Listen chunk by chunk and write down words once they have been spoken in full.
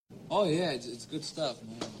Oh yeah, it's good stuff,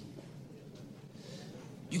 man.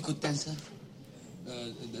 You good dancer?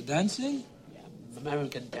 Dancing? Yeah,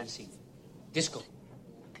 American dancing. Disco.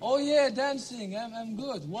 Oh yeah, dancing. I'm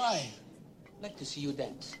good. Why? I'd like to see you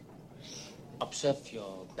dance. Observe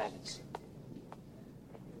your balance.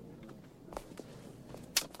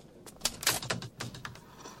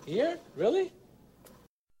 Here? Really?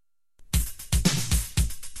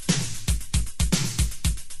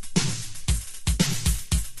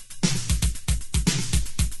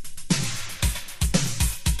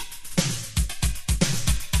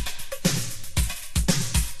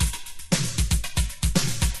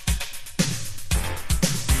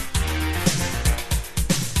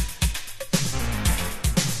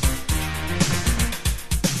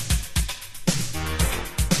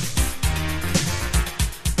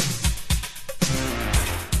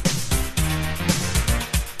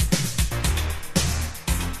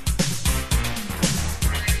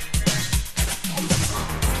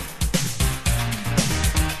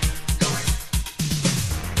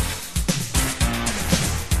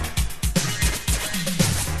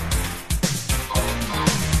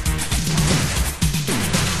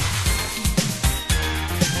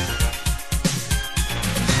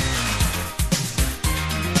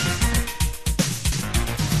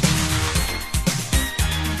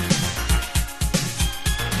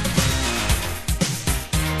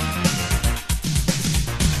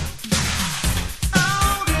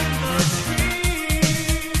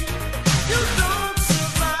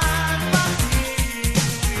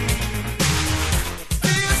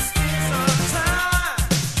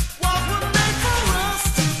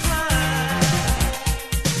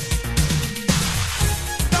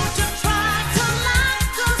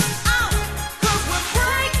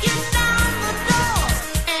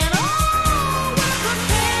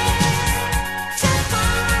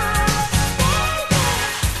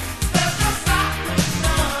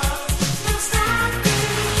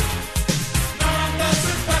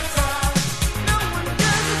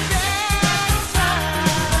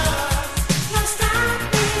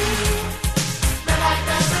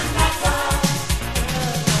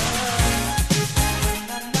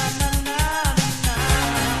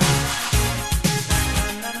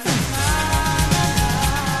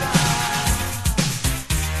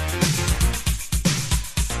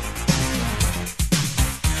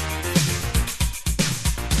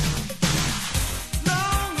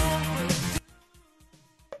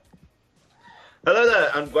 Hello there,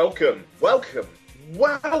 and welcome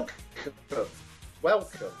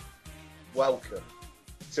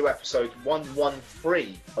to episode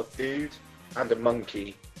 113 of Dude and a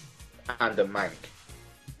Monkey and a Mank.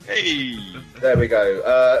 Hey! There we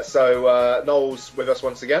go. So Noel's with us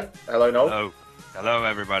once again. Hello, Noel. Hello,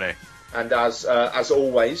 everybody. And as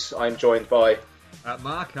always, I'm joined by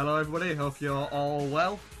Mark. Hello, everybody. Hope you're all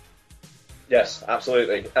well. Yes,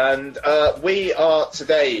 absolutely. And we are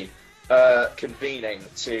today convening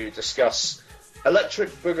to discuss Electric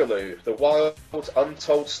Boogaloo, the wild,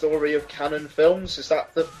 untold story of canon films. Is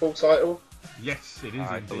that the full title? Yes, it is.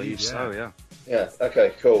 I indeed, believe so, yeah. Yeah,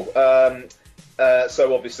 okay, cool. So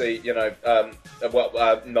obviously, you know,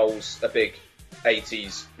 Noel's a big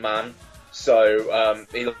 80s man, so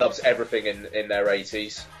he loves everything in their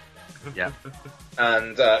 80s. Yeah.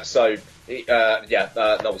 And Noel's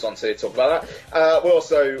on to talk about that. We'll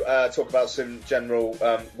also talk about some general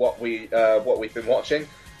what we've been watching,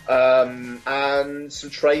 and some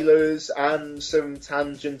trailers and some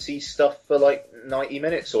tangenty stuff for like 90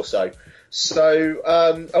 minutes or so. So,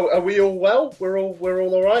 are we all well? We're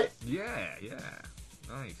all right. Yeah,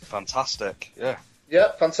 nice, Fantastic. Yeah.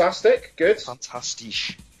 Yeah, fantastic. Good.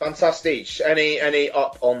 Fantastic. Any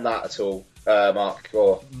up on that at all, Mark?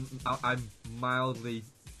 Or I'm mildly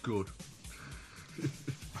good.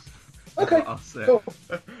 okay, I'll say. cool.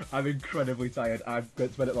 I'm incredibly tired. I've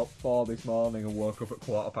spent it about 4 this morning and woke up at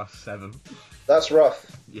 7:15. That's rough.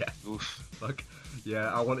 Yeah, Oof. I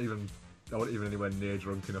wasn't even anywhere near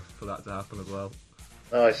drunk enough for that to happen as well.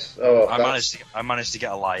 Nice. Oh, I managed to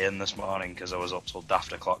get a lie in this morning because I was up till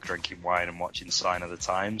daft o'clock drinking wine and watching Sign of the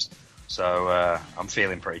Times. So I'm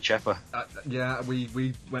feeling pretty chipper.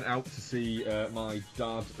 We went out to see my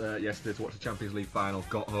dad yesterday to watch the Champions League final.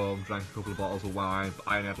 Got home, drank a couple of bottles of wine.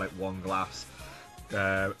 I only had like one glass.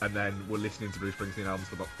 And then we're listening to Bruce Springsteen albums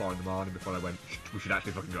till about 4 in the morning before I went, we should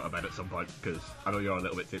actually fucking go to bed at some point, because I know you're a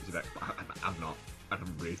little bit tipsy, Bex, but I'm not. I'm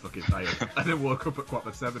really fucking tired. And then woke up at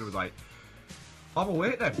 7:15 and was like, I'm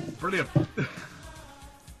awake then. Brilliant.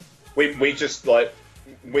 we just like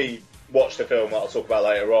we watched a film that I'll talk about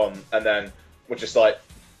later on, and then we're just like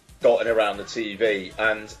dotting around the TV.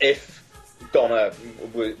 And if Donna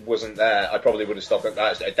wasn't there, I probably would have stuck on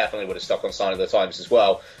that. I definitely would have stuck on Sign of the Times as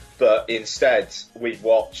well. But instead, we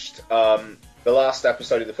watched the last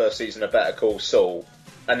episode of the first season of Better Call Saul,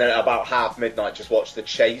 and then at about half midnight, just watched The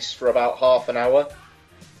Chase for about half an hour,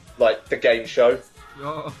 like the game show,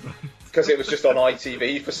 because it was just on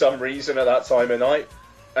ITV for some reason at that time of night.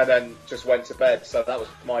 And then just went to bed. So that was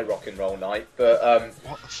my rock and roll night. But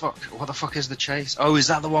what the fuck is The Chase? Oh, is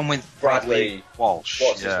that the one with Bradley Walsh?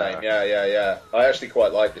 What's his name? Yeah. I actually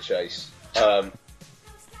quite like The Chase.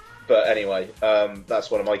 But anyway, that's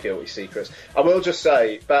one of my guilty secrets. I will just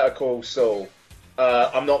say, Better Call Saul.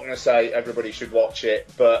 I'm not going to say everybody should watch it,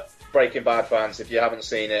 but Breaking Bad fans, if you haven't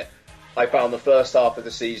seen it, I found the first half of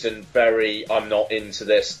the season I'm not into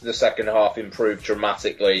this. The second half improved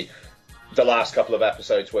dramatically. The last couple of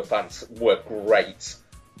episodes were great.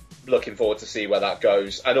 Looking forward to see where that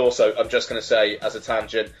goes. And also, I'm just going to say, as a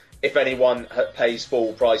tangent, if anyone pays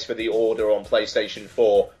full price for the Order on PlayStation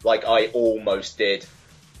 4, like I almost did,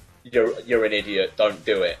 you're an idiot. Don't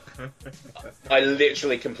do it. I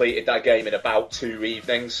literally completed that game in about 2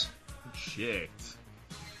 evenings. Shit.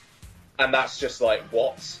 And that's just like,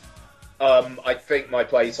 what? I think my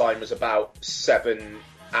playtime was about 7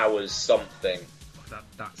 hours something.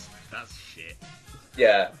 That's shit.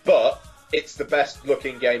 Yeah, but it's the best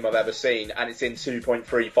looking game I've ever seen, and it's in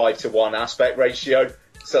 2.35 to 1 aspect ratio,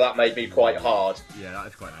 so that made me quite hard. Yeah, that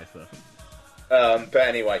is quite nice though. But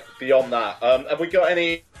anyway, beyond that, have we got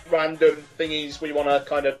any random thingies we want to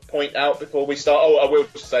kind of point out before we start? Oh, I will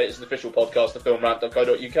just say it's an official podcast of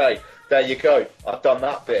filmrant.co.uk. There you go. I've done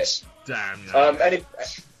that bit. Damn.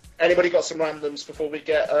 Anybody got some randoms before we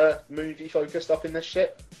get movie focused up in this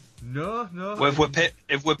shit? No. Well,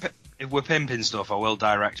 if we're pimping stuff, I will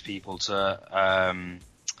direct people to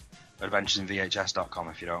adventuresinvhs.com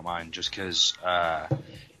if you don't mind, just because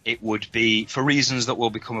it would be, for reasons that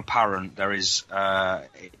will become apparent, there is a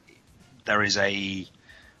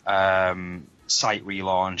site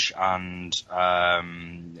relaunch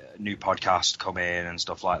and new podcast come in and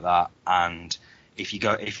stuff like that. And if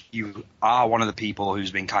you are one of the people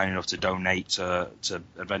who's been kind enough to donate to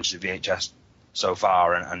Adventures in VHS so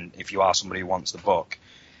far, and if you are somebody who wants the book,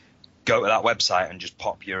 go to that website and just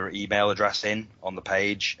pop your email address in on the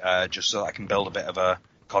page, just so that I can build a bit of a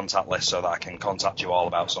contact list so that I can contact you all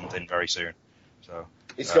about something very soon. So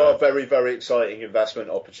it's got a very, very exciting investment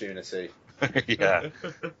opportunity. Yeah,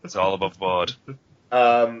 it's all above board.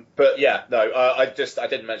 But yeah, no, I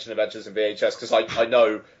didn't mention Adventures in VHS because I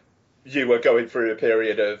know you were going through a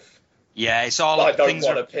period of it's all I don't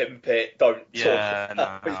want to pimp it. Don't talk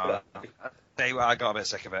about no. I got a bit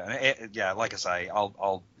sick of it, and like I say, it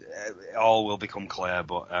all will become clear.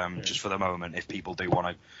 But just for the moment, if people do want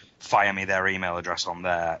to fire me their email address on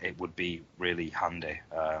there, it would be really handy.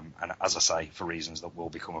 And as I say, for reasons that will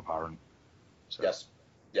become apparent. So. Yes,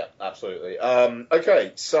 yeah, absolutely.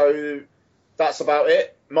 Okay, so that's about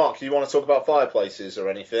it. Mark, you want to talk about fireplaces or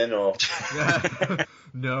anything, or?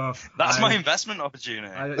 No. That's my investment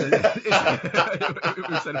opportunity.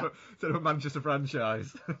 Instead of a Manchester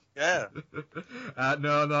franchise. Yeah.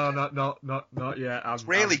 No, not yet. It's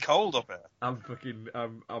really cold up here. I'm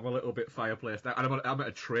a little bit fireplace now, and I'm at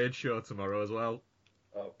a trade show tomorrow as well.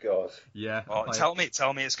 Oh God. Yeah. Oh, tell me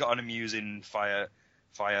it's got an amusing fire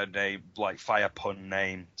name, like fire pun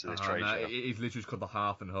name to this trade show. It's literally called the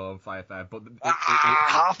Hearth and Home Fire Fair, but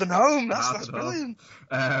Hearth and Home. That's brilliant.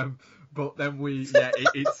 But then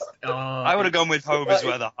it's. I would have gone with home is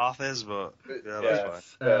where the hearth is, but that's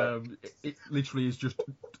fine. It literally is just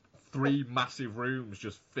 3 massive rooms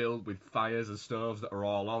just filled with fires and stoves that are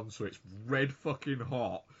all on, so it's red fucking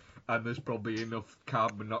hot, and there's probably enough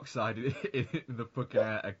carbon monoxide in the fucking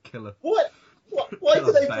air to kill a. What? Why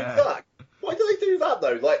do they do that? Why do they do that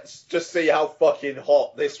though? Let's just see how fucking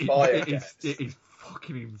hot this fire gets. It is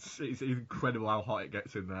fucking insane. It's incredible how hot it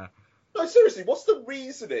gets in there. No, seriously, what's the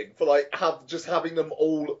reasoning for just having them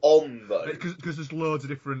all on though? Because there's loads of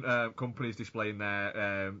different companies displaying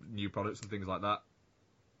their new products and things like that.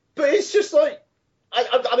 But it's just like,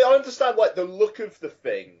 I understand like the look of the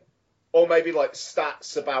thing, or maybe like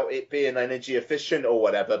stats about it being energy efficient or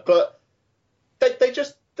whatever. But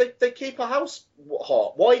they keep a house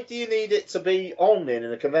hot. Why do you need it to be on in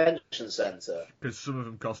a convention centre? Because some of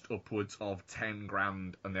them cost upwards of 10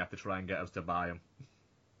 grand, and they have to try and get us to buy them.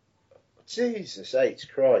 Jesus H.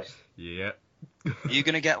 Christ. Yeah. Are you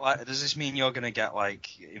gonna get does this mean you're gonna get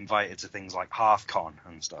invited to things like HearthCon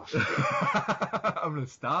and stuff? I'm gonna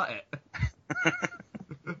start it.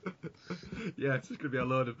 Yeah, it's just gonna be a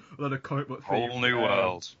load of comic book themed, whole new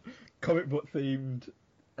world. Comic book themed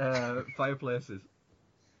fireplaces.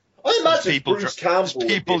 I imagine People Bruce Campbell. would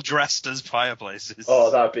people be- dressed as fireplaces.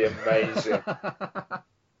 Oh, that'd be amazing.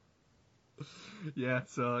 Yeah,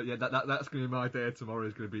 so yeah, that's going to be my day tomorrow.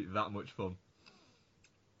 Is going to be that much fun.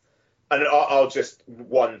 And I'll just,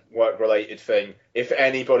 one work-related thing. If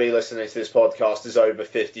anybody listening to this podcast is over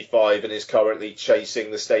 55 and is currently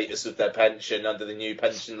chasing the status of their pension under the new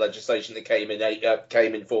pension legislation that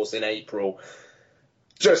came in force in April,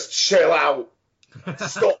 just chill out.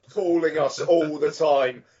 Stop calling us all the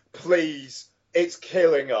time. Please. It's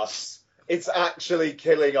killing us. It's actually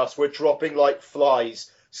killing us. We're dropping like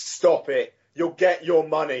flies. Stop it. You'll get your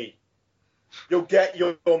money. You'll get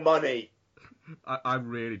your money. I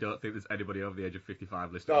really don't think there's anybody over the age of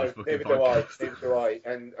 55 listening No, to this fucking neither do I. podcast. Neither do I.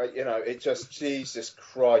 And, it just, Jesus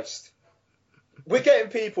Christ. We're getting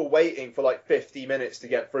people waiting for like 50 minutes to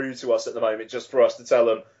get through to us at the moment just for us to tell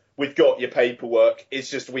them, we've got your paperwork. It's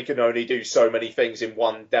just we can only do so many things in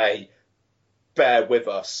one day. Bear with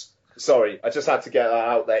us. Sorry, I just had to get that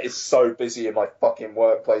out there. It's so busy in my fucking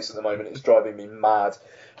workplace at the moment. It's driving me mad.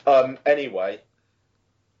 Anyway,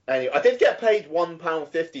 I did get paid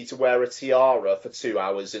 £1.50 to wear a tiara for 2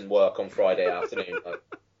 hours in work on Friday afternoon. Though.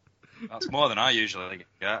 That's more than I usually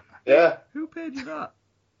get. Yeah. Who paid you that?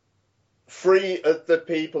 3 of the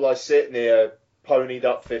people I sit near ponied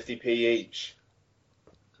up 50p each.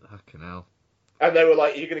 Fucking hell. And they were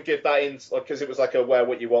like, you're going to give that in, because it was like a wear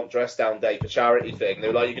what you want dress down day for charity thing. They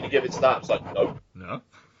were like, you're going to give it to that? I was like, no. No.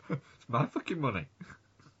 It's my fucking money.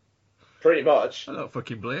 Pretty much. I don't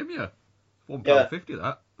fucking blame you. Yeah. £1.50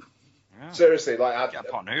 that. Yeah. Seriously, like... Get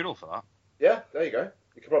a pot noodle for that. Yeah, there you go.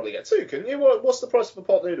 You could probably get 2, couldn't you? What's the price of a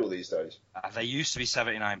pot noodle these days? They used to be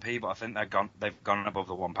 79p, but I think they've gone above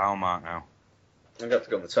the £1 mark now. I'm going to have to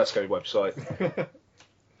go on the Tesco website.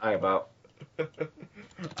 Hang about.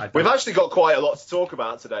 I We've don't- actually got quite a lot to talk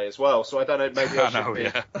about today as well, so I don't know, maybe I I should know, be...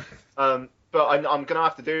 yeah. But I'm going to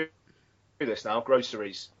have to do this now.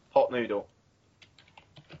 Groceries. Pot noodle.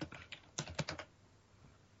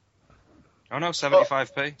 Oh no,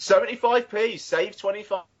 75p. 75p. Save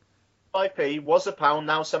 25p. Was £1,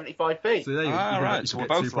 now 75p. So there you go. Ah, You right, can so we're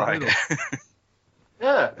get 2 both pot right. noodles.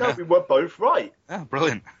 Yeah, no, Yeah. we were both right. Yeah,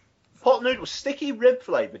 brilliant. Pot noodle. Sticky rib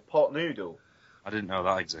flavoured pot noodle. I didn't know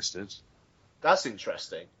that existed. That's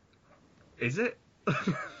interesting. Is it?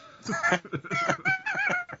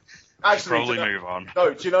 Actually, Probably do you know- move on.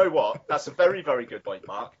 No, do you know what? That's a very, very good point,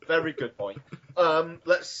 Mark. Very good point.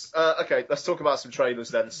 Let's talk about some trailers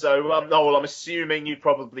then. So, Noel, I'm assuming you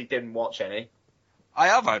probably didn't watch any. I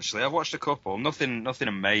have actually. I've watched a couple. Nothing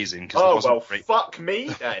amazing. Cause Oh, there well, wasn't fuck me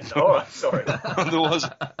then. All right, sorry. there was.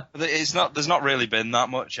 There's not really been that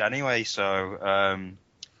much anyway. So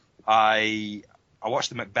I watched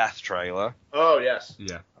the Macbeth trailer. Oh, yes.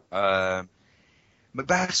 Yeah.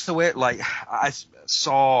 Macbeth's the way. Like I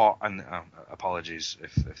saw, and apologies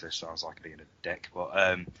if this sounds like being a dick, but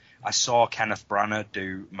I saw Kenneth Branagh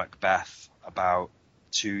do Macbeth about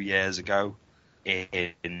 2 years ago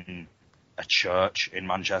in a church in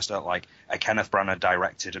Manchester. Like Kenneth Branagh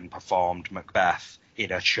directed and performed Macbeth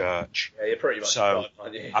in a church. Yeah, you're pretty much So done,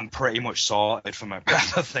 aren't you? I'm pretty much sorted for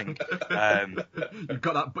Macbeth, I think. You've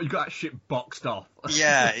got that shit boxed off.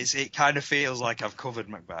 Yeah, it kind of feels like I've covered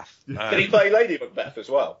Macbeth. Did he play Lady Macbeth as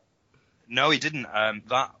well? No, he didn't.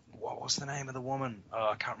 What was the name of the woman?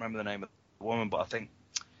 I can't remember the name of the woman, but I think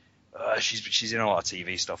she's in a lot of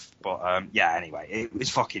TV stuff. But yeah, anyway, it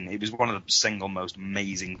was one of the single most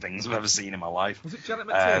amazing things I've ever seen in my life. Was it Janet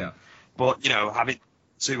McTeer? But having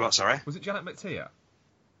to what? Sorry, Was it Janet McTeer?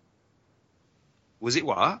 was it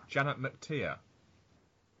what? Janet McTeer.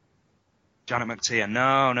 Janet McTeer?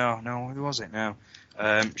 No. Who was it? No.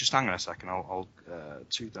 Just hang on a second. I'll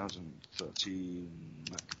 2013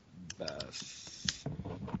 Macbeth.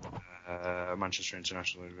 Manchester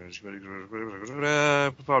International.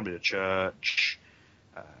 Probably a church.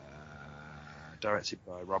 Directed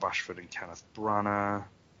by Rob Ashford and Kenneth Branagh.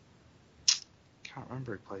 Can't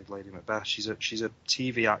remember who played Lady Macbeth. She's a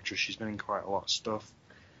TV actress. She's been in quite a lot of stuff.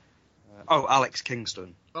 Alex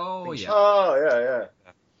Kingston. Oh yeah. Oh, yeah.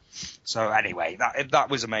 So anyway, that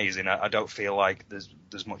was amazing. I don't feel like there's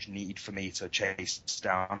much need for me to chase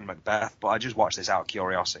down Macbeth, but I just watched this out of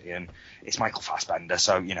curiosity, and it's Michael Fassbender,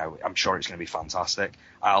 so I'm sure it's going to be fantastic.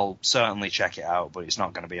 I'll certainly check it out, but it's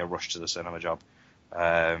not going to be a rush to the cinema job.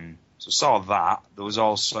 So saw that. There was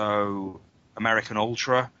also American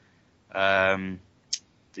Ultra,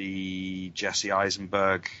 the Jesse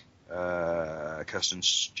Eisenberg, Kirsten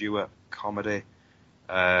Stewart comedy.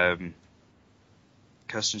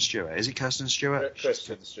 Kirsten Stewart. Is it Kirsten Stewart?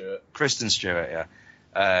 Kristen Stewart. Kristen Stewart, yeah.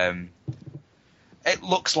 It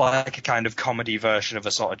looks like a kind of comedy version of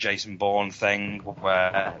a sort of Jason Bourne thing,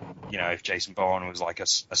 where, you know, if Jason Bourne was like a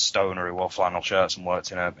stoner who wore flannel shirts and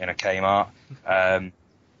worked in a Kmart.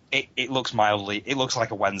 It looks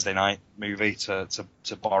like a Wednesday night movie, to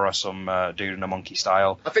borrow some Dude and a Monkey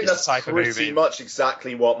style. I think It's that's pretty much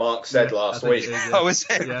exactly what Mark said last week. Oh, is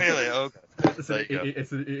it? Yeah. Really? Okay.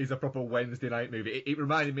 It is a proper Wednesday night movie. It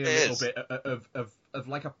reminded me a little bit of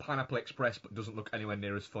like a Pineapple Express, but doesn't look anywhere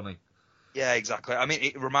near as funny. Yeah, exactly. I mean,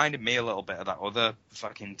 it reminded me a little bit of that other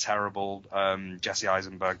fucking terrible Jesse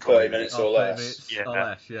Eisenberg 30 comedy. minutes or less.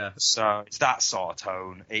 Yeah. So it's that sort of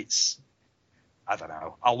tone. I don't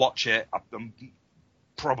know. I'll watch it. I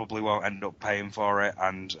probably won't end up paying for it,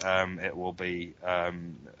 and it will be,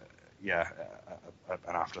 an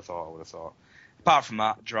afterthought, I would have thought. Apart from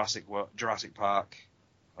that, Jurassic Park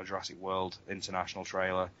or Jurassic World International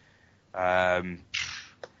trailer.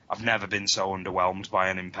 I've never been so underwhelmed by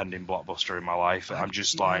an impending blockbuster in my life. I'm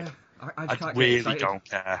just I really don't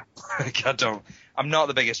care. I'm not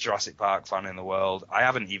the biggest Jurassic Park fan in the world. I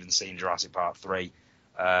haven't even seen Jurassic Park 3.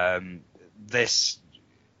 This,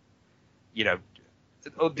 you know,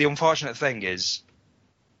 the unfortunate thing is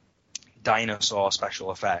dinosaur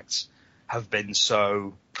special effects have been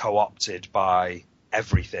so co-opted by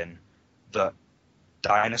everything that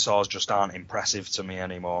dinosaurs just aren't impressive to me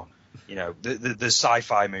anymore. You know, the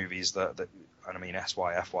sci-fi movies that, and I mean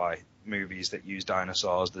SYFY movies that use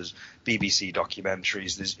dinosaurs. There's BBC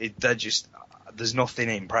documentaries. There's nothing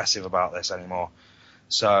impressive about this anymore.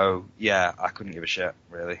 So yeah, I couldn't give a shit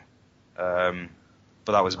really.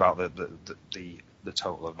 But that was about the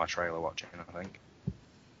total of my trailer watching, I think.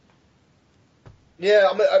 Yeah,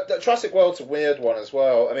 I mean, Jurassic World's a weird one as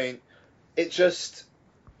well. I mean, it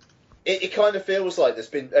kind of feels like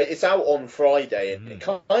it's out on Friday, and it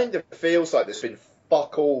kind of feels like there's been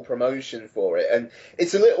fuck all promotion for it. And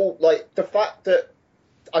it's a little, like, the fact that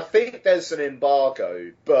I think there's an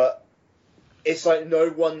embargo, but it's like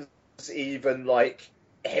no one's even, like,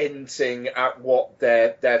 hinting at what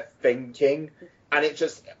they're thinking. And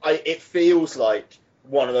it feels like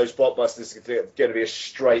one of those blockbusters is going to be a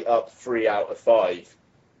straight up 3 out of 5.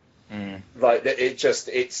 Like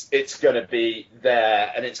it's going to be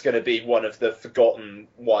there, and it's going to be one of the forgotten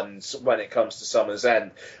ones when it comes to Summer's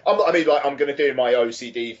End. I'm going to do my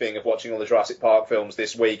OCD thing of watching all the Jurassic Park films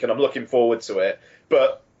this week, and I'm looking forward to it.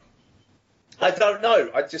 But I don't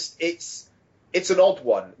know. It's an odd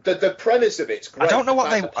one. The premise of it's great. I don't know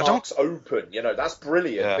what the park's open. You know, that's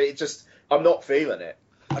brilliant. Yeah. But I'm not feeling it.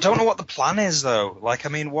 I don't know what the plan is though. Like, I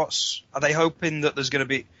mean, are they hoping that there's going to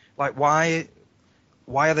be, like, why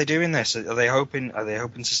are they doing this? Are they hoping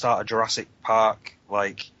to start a Jurassic Park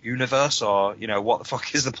like universe, or, you know, what the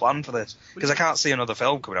fuck is the plan for this? Because I can't see another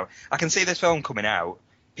film coming out. I can see this film coming out,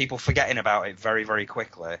 people forgetting about it very, very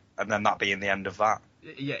quickly, and then that being the end of that.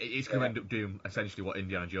 Yeah, it's going to end up doing essentially what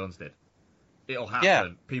Indiana Jones did. It'll happen. Yeah.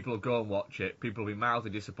 People will go and watch it. People will be mildly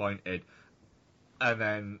disappointed, and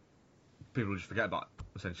then people will just forget about it,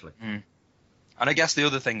 essentially. And I guess the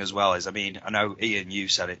other thing as well is, I mean, I know, Ian, you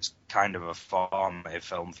said it's kind of a formative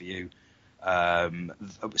film for you.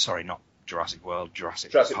 Sorry, not Jurassic World,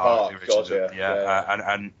 Jurassic Park. Gotcha.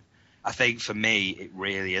 Yeah. And I think for me, it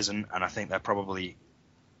really isn't. And I think that's probably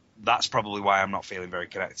why I'm not feeling very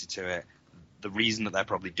connected to it. The reason that they're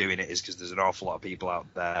probably doing it is because there's an awful lot of people out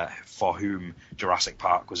there for whom Jurassic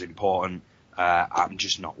Park was important. I'm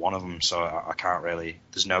just not one of them, so I can't really.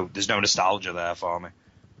 There's no nostalgia there for me.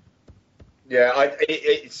 Yeah,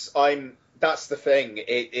 that's the thing.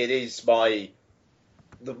 It is the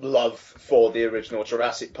love for the original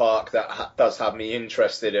Jurassic Park that does have me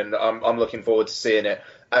interested, and I'm looking forward to seeing it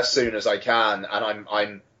as soon as I can, and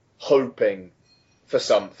I'm hoping for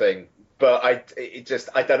something. But I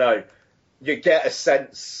don't know. You get a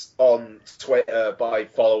sense on Twitter by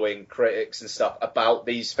following critics and stuff about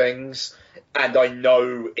these things, and I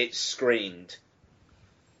know it's screened.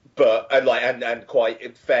 But and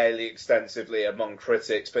quite fairly extensively among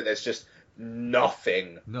critics, but there's just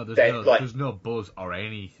nothing. No, there's no buzz or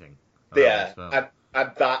anything. Yeah,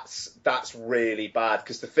 and that's really bad,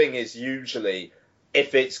 because the thing is, usually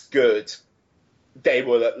if it's good, they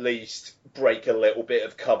will at least break a little bit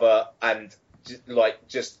of cover and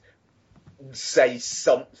just say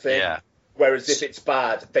something. Yeah. Whereas if it's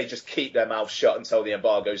bad, they just keep their mouth shut until the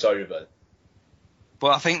embargo's over. But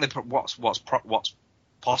I think that what's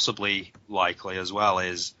possibly likely as well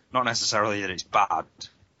is not necessarily that it's bad,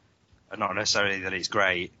 and not necessarily that it's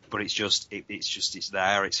great, but it's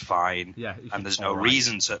there, it's fine, and there's no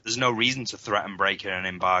reason to threaten breaking an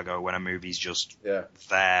embargo when a movie's just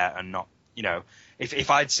there and not, you know, if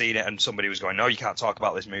I'd seen it and somebody was going, no, you can't talk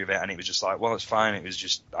about this movie, and it was just like, well, it's fine, it was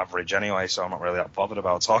just average anyway, so I'm not really that bothered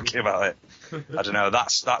about talking about it. I don't know.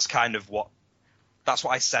 That's kind of that's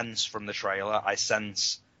what I sense from the trailer. I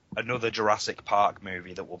sense another Jurassic Park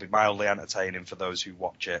movie that will be mildly entertaining for those who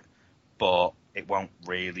watch it, but it won't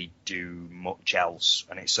really do much else,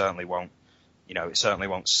 and it certainly won't. It certainly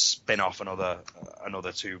won't spin off another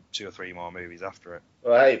two or three more movies after it.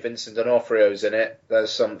 Well, hey, Vincent D'Onofrio's in it. There's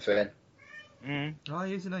something. Oh,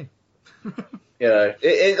 he is, isn't he? Like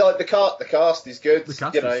the cast is good. The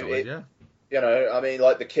cast is solid, yeah. I mean,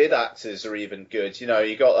 like the kid actors are even good.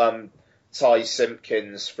 You got Ty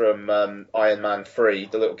Simpkins from Iron Man 3,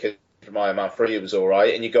 the little kid from Iron Man 3 who was all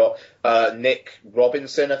right, and you got Nick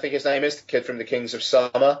Robinson, I think his name is, the kid from The Kings of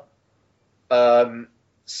Summer.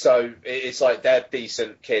 So it's like they're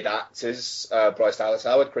decent kid actors. Bryce Dallas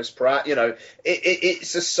Howard, Chris Pratt.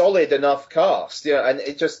 It's a solid enough cast. And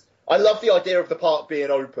I love the idea of the park being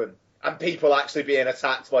open and people actually being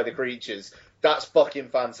attacked by the creatures. That's fucking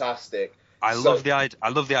fantastic. I love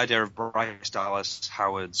the idea of Bryce Dallas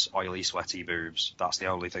Howard's oily, sweaty boobs. That's the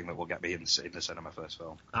only thing that will get me in the cinema for this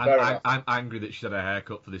film. I'm angry that she had a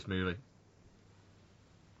haircut for this movie.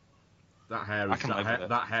 That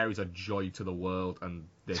hair is a joy to the world, and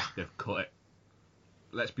they've cut it.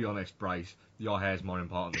 Let's be honest, Bryce. Your hair's more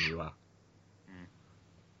important than you are.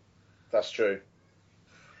 That's true.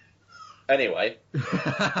 Anyway,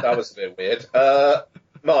 that was a bit weird.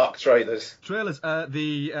 Mark, trailers. Trailers.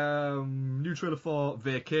 The new trailer for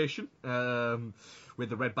Vacation with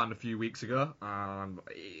the red band a few weeks ago.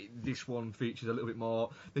 This one features a little bit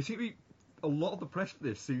more. They seem to be. A lot of the press for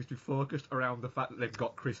this seems to be focused around the fact that they've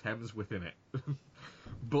got Chris Hemsworth in it.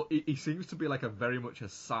 But he seems to be like very much a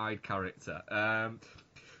side character.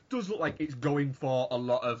 Does look like it's going for a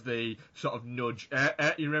lot of the sort of nudge.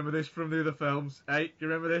 You remember this from the other films? Hey, you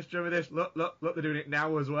remember this? Do you remember this? Look, they're doing it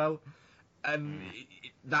now as well. And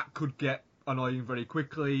that could get annoying very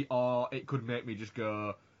quickly, or it could make me just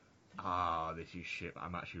go, this is shit,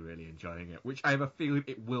 I'm actually really enjoying it. Which I have a feeling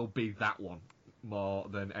it will be that one more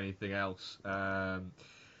than anything else.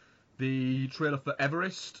 The trailer for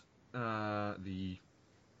Everest, the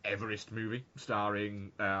Everest movie,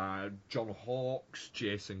 starring John Hawkes,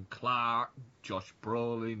 Jason Clarke, Josh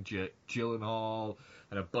Brolin, Jake Gyllenhaal,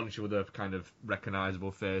 and a bunch of other kind of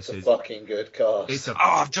recognisable faces. It's a fucking good cast.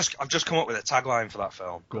 I've just come up with a tagline for that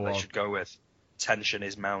film. They should go with "Tension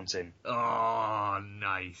is mounting." Oh,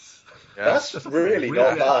 nice. Yeah. That's really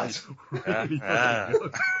not bad. Really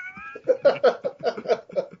good.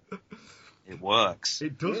 It works.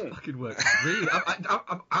 It does fucking work. Really,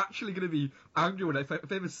 I'm actually going to be angry when if I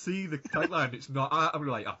ever see the tagline. It's not. I'm going to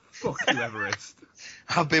be like, fuck you, Everest.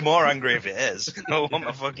 I'll be more angry if it is. I want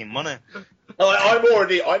my fucking money. I'm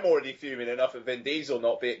already fuming enough at Vin Diesel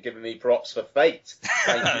not giving me props for Fate.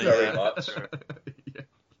 Thank you very much. Yeah.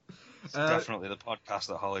 It's definitely the podcast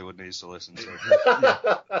that Hollywood needs to listen to.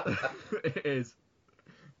 It is.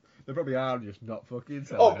 They probably are just not fucking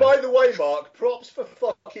telling Oh, by the way, Mark, props for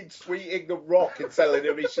fucking tweeting The Rock and telling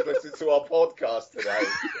him he should listen to our podcast today.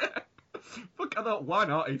 Yeah. Fuck, I thought, why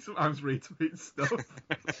not? He sometimes retweets stuff.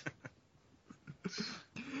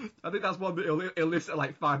 I think that's one that he'll listen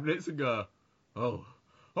at 5 minutes and go, oh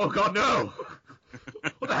God, no!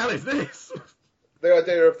 What the hell is this? The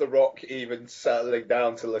idea of The Rock even settling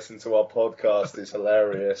down to listen to our podcast is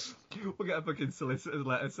hilarious. We'll get a fucking solicitor's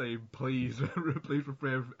letter saying, please refrain from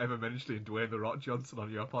ever mentioning Dwayne The Rock Johnson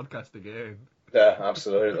on your podcast again. Yeah,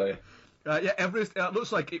 absolutely. Everest,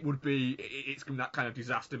 looks like it would be, it's that kind of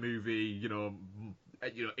disaster movie,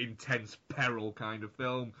 intense peril kind of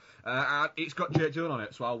film. And it's got Jake Gyllenhaal on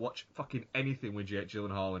it, so I'll watch fucking anything with Jake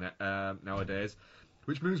Gyllenhaal in it nowadays.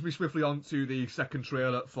 Which moves me swiftly on to the second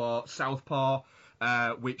trailer for Southpaw.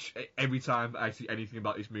 Which every time I see anything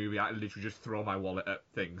about this movie, I literally just throw my wallet at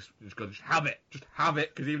things. Just go, just have it,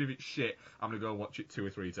 because even if it's shit, I'm going to go and watch it 2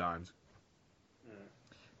 or 3 times.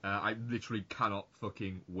 I literally cannot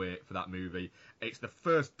fucking wait for that movie. It's the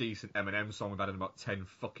first decent Eminem song we've had in about 10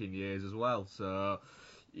 fucking years as well, so,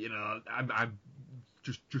 I'm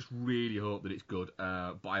just really hope that it's good,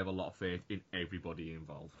 but I have a lot of faith in everybody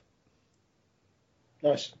involved.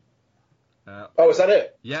 Nice. Is that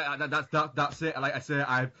it? Yeah, that's it. Like I say,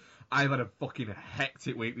 I've had a fucking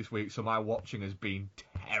hectic week this week, so my watching has been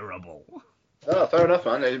terrible. Oh, fair enough,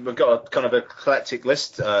 man. We've got a kind of eclectic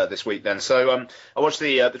list this week then. So I watched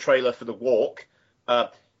the trailer for The Walk,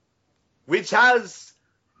 which has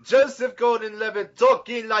Joseph Gordon-Levitt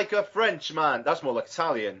talking like a Frenchman. That's more like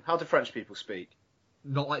Italian. How do French people speak?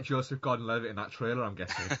 Not like Joseph Gordon-Levitt in that trailer, I'm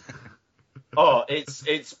guessing. Oh,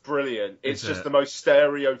 it's brilliant. It's just the most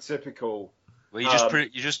stereotypical Well,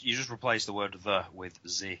 you just replace the word "the" with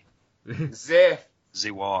 "z." The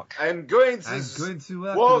Z-walk. I'm going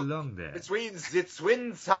to walk along there between the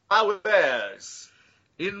twin towers.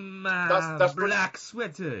 in my That's black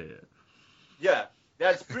sweater. Yeah,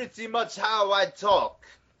 that's pretty much how I talk.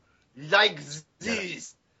 Like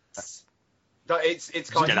this. It's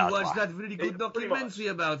kind Get You out. watched that really good Pretty much. documentary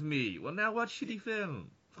about me. Well, now watch shitty film.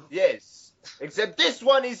 Yes. Except this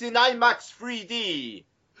one is in IMAX 3D.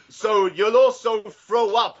 So you'll also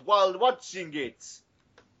throw up while watching it.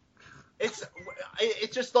 It's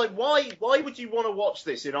just like why would you want to watch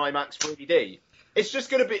this in IMAX 3D? It's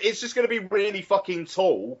just gonna be really fucking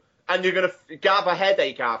tall, and you're gonna have a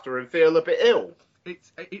headache after and feel a bit ill.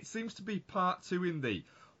 It seems to be part 2 in the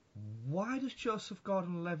why does Joseph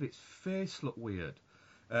Gordon-Levitt's face look weird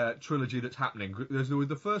trilogy that's happening.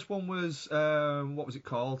 The first one was what was it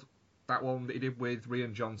called? That one that he did with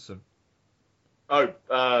Rian Johnson.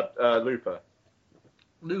 Looper.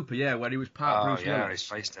 Looper, yeah, where he was part Bruce yeah, Willis. his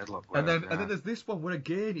face did look And weird. then there's this one where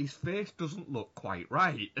again his face doesn't look quite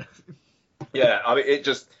right. Yeah, I mean, it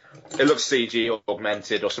looks CG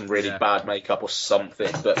augmented or some really bad makeup or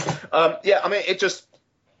something. But I mean, it's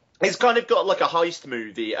kind of got like a heist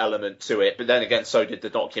movie element to it. But then again, so did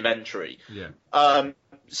the documentary. Yeah.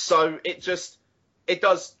 So it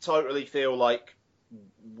does totally feel like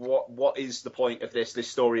what is the point of this? This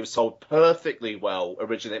story was told perfectly well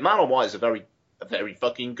originally. Man on Wire is a very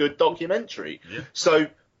fucking good documentary. Yeah. So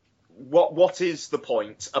what is the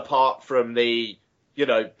point apart from the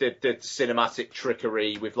cinematic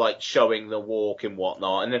trickery with like showing the walk and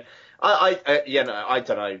whatnot? And I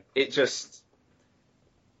don't know. It's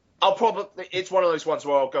one of those ones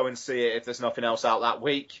where I'll go and see it if there's nothing else out that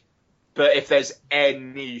week. But if there's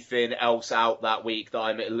anything else out that week that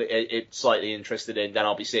I'm slightly interested in, then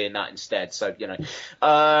I'll be seeing that instead. So,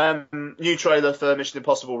 new trailer for Mission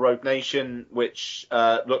Impossible Rogue Nation, which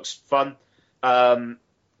looks fun. I'm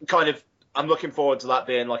looking forward to that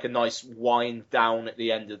being like a nice wind down at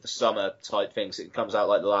the end of the summer type thing. So it comes out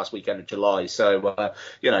like the last weekend of July. So,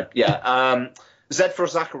 Z for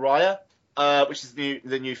Zachariah, which is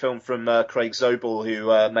the new film from Craig Zobel,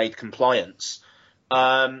 who made Compliance.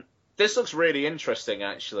 This looks really interesting,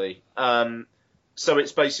 actually. So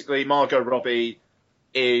it's basically Margot Robbie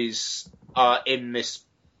is in this,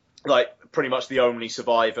 like, pretty much the only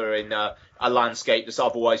survivor in a landscape that's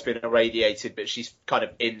otherwise been irradiated, but she's kind of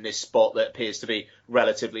in this spot that appears to be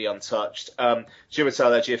relatively untouched. Chiwetel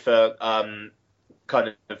Ejiofor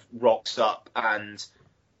kind of rocks up and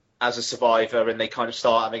as a survivor, and they kind of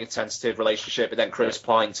start having a tentative relationship, but then Chris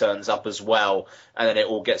Pine turns up as well, and then it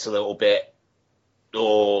all gets a little bit,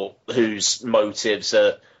 or whose motives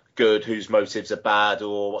are good, whose motives are bad,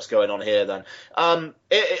 or what's going on here then.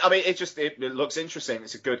 It looks interesting.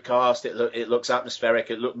 It's a good cast. It looks atmospheric.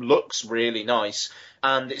 It looks really nice.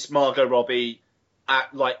 And it's Margot Robbie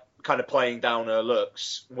kind of playing down her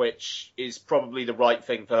looks, which is probably the right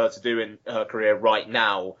thing for her to do in her career right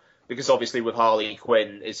now. Because obviously with Harley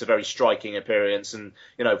Quinn, it's a very striking appearance. And,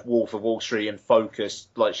 Wolf of Wall Street and Focus,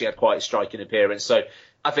 like she had quite a striking appearance. So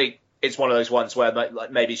I think it's one of those ones where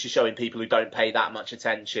like maybe she's showing people who don't pay that much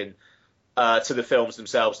attention to the films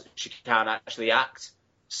themselves that she can actually act.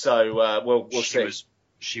 So we'll see.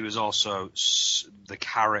 She was also the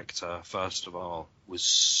character. First of all, was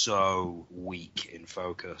so weak in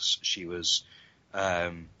Focus. She was.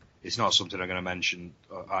 It's not something I'm going to mention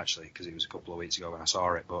actually because it was a couple of weeks ago when I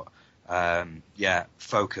saw it. But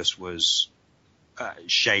Focus was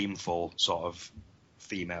shameful sort of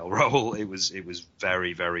female role. It was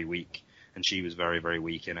very, very weak, and she was very, very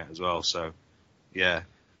weak in it as well. So yeah,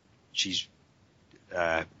 she's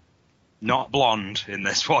not blonde in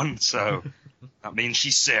this one, so that means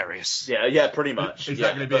she's serious. Yeah, pretty much. Is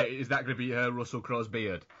that going to be Russell Crowe's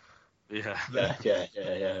beard? Yeah. But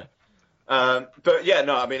yeah,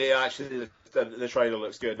 no, I mean, it actually the trailer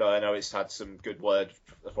looks good. I know it's had some good word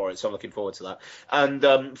for it, so I'm looking forward to that.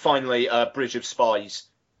 And finally, Bridge of Spies.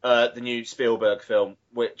 The new Spielberg film,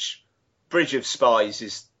 which Bridge of Spies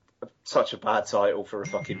is such a bad title for a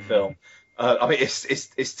fucking film. I mean,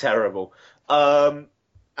 it's terrible. The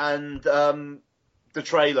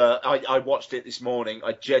trailer, I watched it this morning.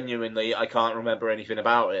 I can't remember anything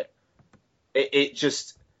about it. It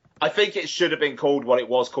just, I think it should have been called what it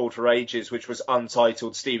was called for ages, which was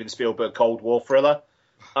Untitled Steven Spielberg Cold War Thriller.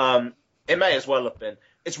 It may as well have been.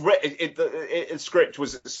 The script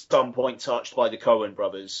was at some point touched by the Coen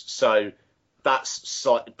brothers, so that's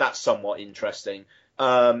somewhat interesting.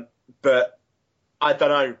 But I don't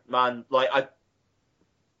know, man.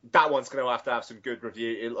 That one's going to have some good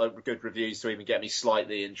reviews to even get me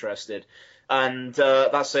slightly interested. And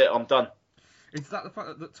that's it. I'm done. Is that the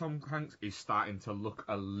fact that Tom Hanks is starting to look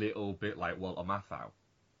a little bit like Walter Matthau?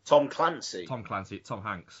 Tom Clancy. Tom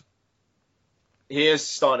Hanks. He is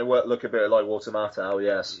starting to look a bit like Walter Matthau,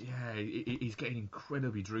 yes. Yeah, he's getting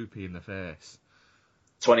incredibly droopy in the face.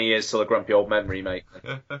 20 years till a grumpy old men remake.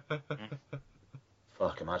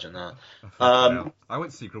 Fuck, imagine that. I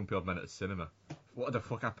went to see Grumpy Old Men at the cinema. What the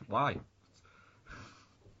fuck happened? Why?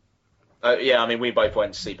 Yeah, I mean, we both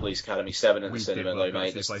went to see Police Academy 7 in the cinema, though,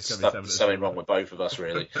 mate. There's something wrong with both of us,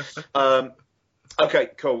 really. Okay,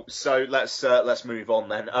 cool. So let's move on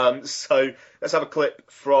then. So let's have a clip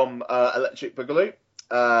from Electric Boogaloo,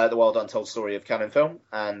 the Wild Untold Story of Cannon Film,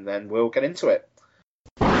 and then we'll get into it.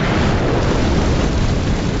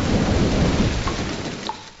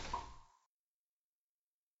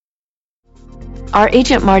 Our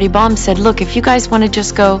agent Marty Baum said, look, if you guys want to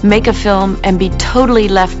just go make a film and be totally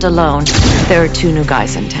left alone, there are 2 new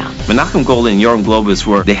guys in town. Menachem Golan and Yoram Globus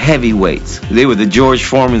were the heavyweights. They were the George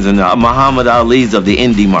Foremans and the Muhammad Alis of the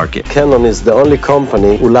indie market. Canon is the only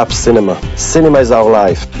company who loves cinema. Cinema is our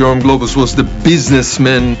life. Yoram Globus was the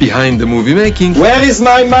businessman behind the movie making. Where is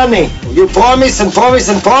my money? You promise and promise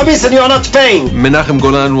and promise and you're not paying. Menachem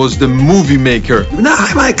Golan was the movie maker.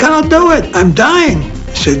 Menachem, I cannot do it. I'm dying.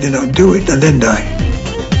 I said, do it and then die.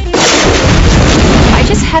 I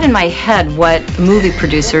just had in my head what a movie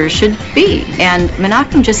producer should be, and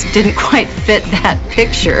Menachem just didn't quite fit that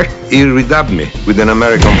picture. He redubbed me with an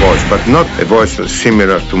American voice, but not a voice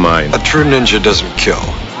similar to mine. A true ninja doesn't kill.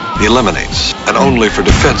 He eliminates, and only for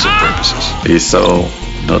defensive purposes. He's so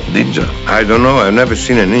not ninja. I don't know. I've never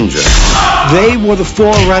seen a ninja. They were the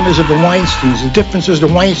forerunners of the Weinsteins. The difference is the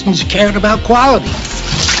Weinsteins cared about quality.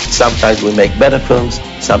 Sometimes we make better films,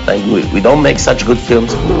 sometimes we don't make such good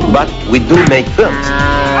films, but we do make films.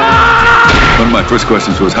 One of my first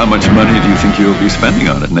questions was, how much money do you think you'll be spending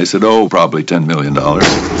on it? And they said, probably $10 million.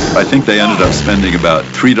 I think they ended up spending about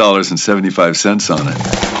 $3.75 on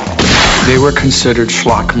it. They were considered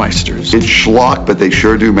schlockmeisters. It's schlock, but they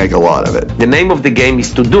sure do make a lot of it. The name of the game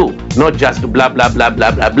is to do, not just to blah, blah, blah,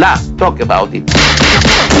 blah, blah, blah. Talk about it.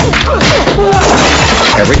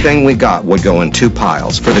 Everything we got would go in 2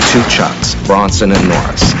 piles for the 2 Chucks, Bronson and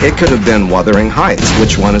Norris. It could have been Wuthering Heights.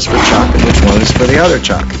 Which one is for Chuck and which one is for the other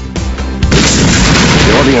Chuck?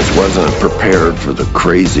 The audience wasn't prepared for the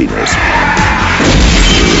craziness,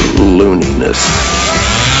 looniness.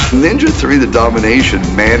 Ninja 3: The Domination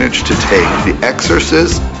managed to take The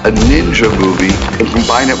Exorcist, a ninja movie, and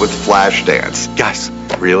combine it with Flashdance. Guys,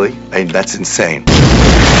 really? That's insane.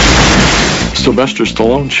 Sylvester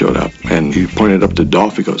Stallone showed up, and he pointed up to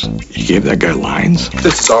Dolph. He goes, "You gave that guy lines?"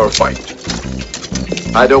 This is our fight.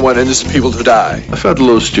 I don't want innocent people to die. I felt a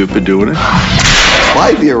little stupid doing it.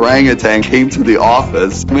 Why the orangutan came to the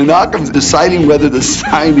office, Menachem's deciding whether to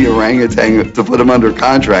sign the orangutan to put him under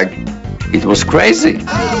contract. It was crazy.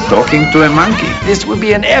 Talking to a monkey. This would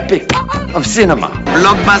be an epic of cinema.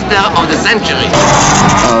 Blockbuster of the century.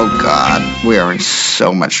 Oh, God. We are in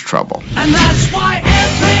so much trouble. And that's why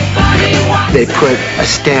everybody wants. They put a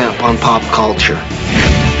stamp on pop culture.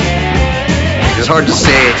 It's hard to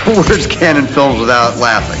say the worst Cannon films without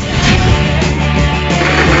laughing.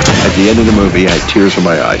 At the end of the movie, I had tears in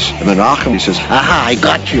my eyes. And Menachem, he says, "Aha, I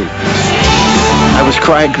got you." I was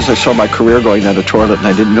crying because I saw my career going down the toilet and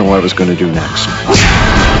I didn't know what I was going to do next.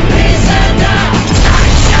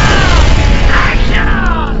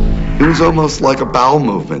 It was almost like a bowel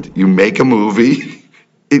movement. You make a movie,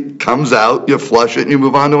 it comes out, you flush it, and you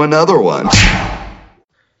move on to another one.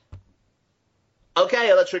 Okay,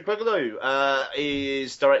 Electric Boogaloo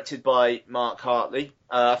is directed by Mark Hartley.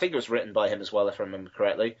 I think it was written by him as well, if I remember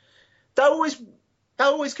correctly. That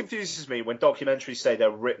always confuses me when documentaries say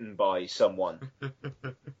they're written by someone.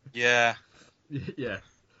 Yeah. Yeah.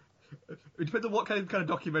 It depends on what kind of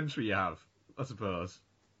documentary you have, I suppose.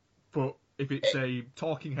 But if it's a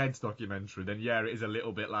Talking Heads documentary, then yeah, it is a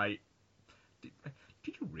little bit like,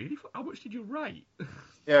 did you really? How much did you write?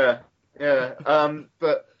 Yeah.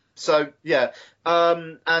 But so yeah,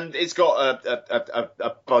 and it's got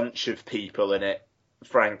a bunch of people in it.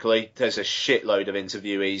 Frankly, there's a shitload of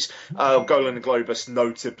interviewees. Golan and Globus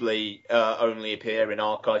notably only appear in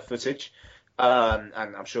archive footage, and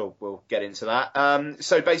I'm sure we'll get into that.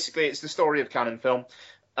 So basically, it's the story of Cannon Film.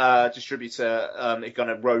 Distributor, it kind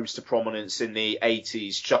of rose to prominence in the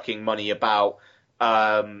 80s, chucking money about,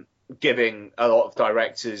 giving a lot of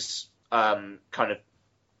directors kind of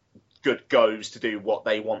good goes to do what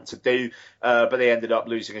they want to do, but they ended up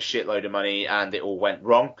losing a shitload of money and it all went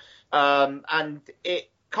wrong. And it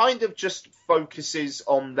kind of just focuses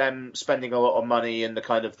on them spending a lot of money and the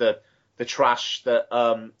kind of the trash that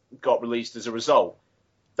got released as a result.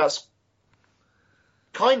 That's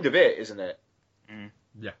kind of it, isn't it?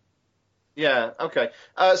 Yeah. Yeah. Okay.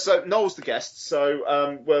 So Noel's the guest.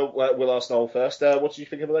 So we'll ask Noel first. What did you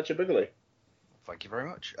think of Electric Boogaloo? Thank you very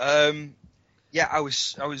much. Yeah, I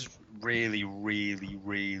was really, really,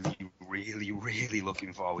 really, really, really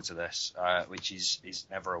looking forward to this, which is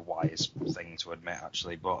never a wise thing to admit,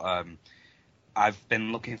 actually. But I've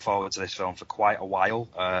been looking forward to this film for quite a while.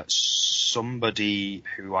 Somebody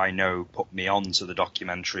who I know put me on to the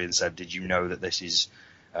documentary and said, "Did you know that this is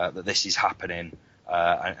happening?"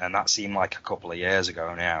 And that seemed like a couple of years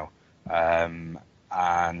ago now.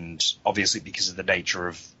 And obviously, because of the nature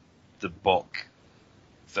of the book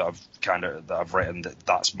that I've written,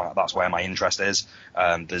 that's where my interest is.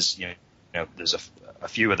 There's there's a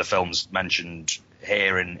few of the films mentioned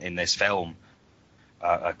here in this film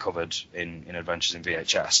are covered in Adventures in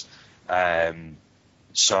VHS.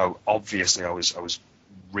 So obviously I was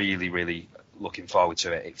really, really looking forward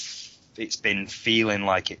to it. It's been feeling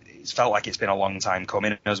like it's felt like it's been a long time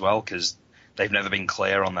coming as well, because they've never been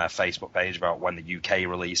clear on their Facebook page about when the UK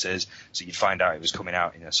release is. So you'd find out it was coming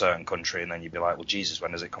out in a certain country, and then you'd be like, well, Jesus,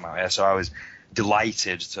 when does it come out here? So I was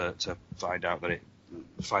delighted to find out that it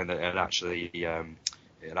had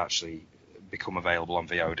actually become available on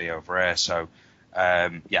VOD over here. So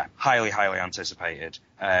yeah, highly, highly anticipated.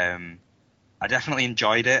 I definitely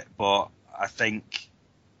enjoyed it, but I think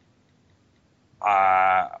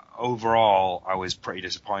overall I was pretty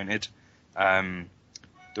disappointed.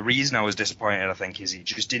 The reason I was disappointed, I think, is it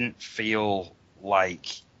just didn't feel like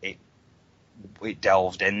it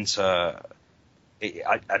delved into it.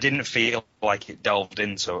 I didn't feel like it delved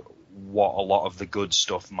into what a lot of the good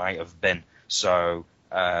stuff might have been. So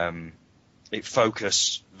it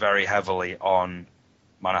focused very heavily on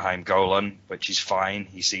Mannheim Golan, which is fine.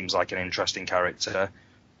 He seems like an interesting character,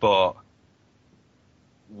 but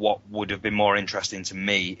what would have been more interesting to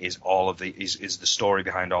me is is the story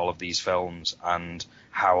behind all of these films, and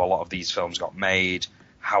how a lot of these films got made,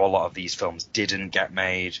 how a lot of these films didn't get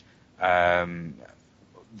made. There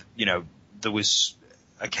was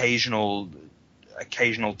occasional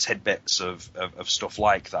tidbits of stuff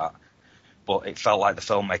like that, but it felt like the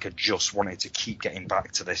filmmaker just wanted to keep getting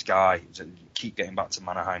back to this guy, to keep getting back to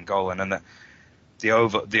Mannheim Golan, and the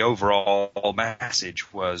overall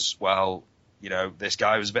message was, well, this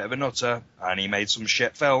guy was a bit of a nutter, and he made some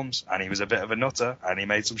shit films, and he was a bit of a nutter, and he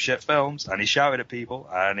made some shit films, and he shouted at people,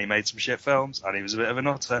 and he made some shit films, and he was a bit of a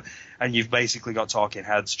nutter. And you've basically got talking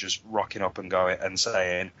heads just rocking up and going and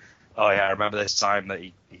saying, oh yeah, I remember this time that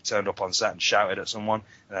he turned up on set and shouted at someone,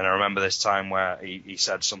 and then I remember this time where he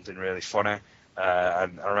said something really funny,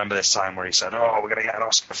 and I remember this time where he said, oh, we're going to get an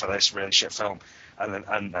Oscar for this really shit film,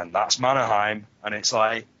 and that's Mannheim. And it's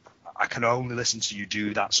like, I can only listen to you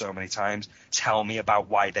do that so many times. Tell me about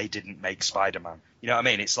why they didn't make Spider-Man. You know what I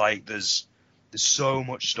mean? It's like there's so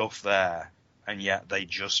much stuff there, and yet they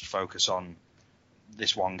just focus on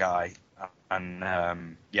this one guy.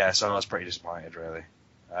 And yeah, so I was pretty disappointed, really.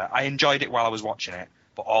 I enjoyed it while I was watching it,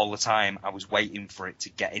 but all the time I was waiting for it to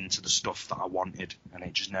get into the stuff that I wanted, and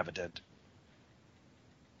it just never did.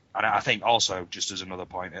 And I think also, just as another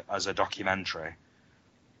point, as a documentary,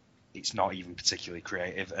 it's not even particularly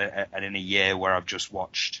creative. And in a year where I've just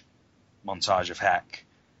watched Montage of Heck,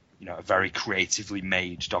 a very creatively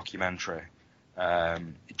made documentary,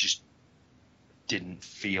 it just didn't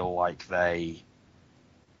feel like they,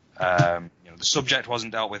 the subject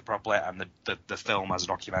wasn't dealt with properly, and the film as a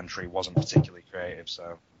documentary wasn't particularly creative,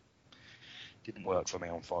 so it didn't work for me,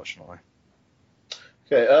 unfortunately.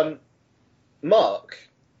 Okay, Mark,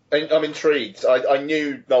 I'm intrigued. I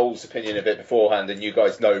knew Noel's opinion of it beforehand, and you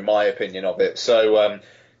guys know my opinion of it. So,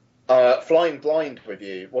 Flying Blind with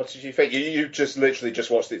you, what did you think? You just literally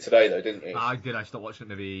just watched it today, though, didn't you? I did. I stopped watching it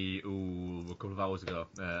maybe a couple of hours ago,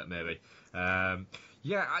 maybe.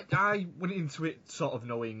 Yeah, I went into it sort of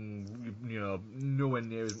knowing, nowhere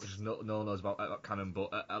near as much as Noel knows about Cannon, but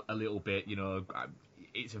a little bit,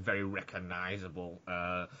 it's a very recognisable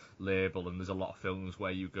label, and there's a lot of films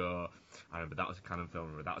where you go, I remember that was a Cannon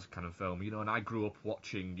film, and I grew up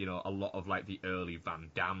watching, a lot of like the early Van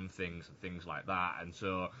Damme things and things like that, and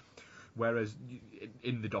so whereas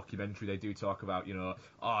in the documentary they do talk about,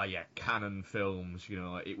 oh yeah, Cannon films,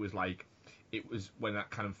 it was when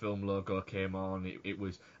that Cannon film logo came on, it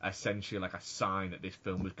was essentially like a sign that this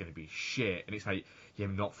film was going to be shit. And it's like, yeah,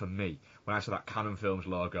 not for me. When I saw that Cannon Films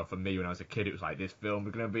logo, for me when I was a kid, it was like, this film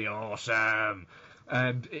is going to be awesome.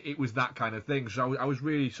 And it was that kind of thing. So I was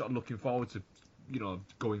really sort of looking forward to,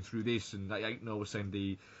 going through this. And I know we're saying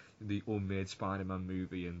the unmade Spider-Man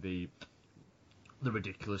movie and the the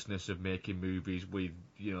ridiculousness of making movies with,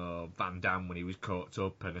 Van Damme when he was caught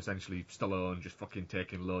up, and essentially Stallone just fucking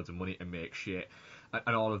taking loads of money to make shit,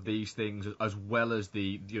 and all of these things, as well as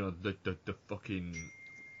the fucking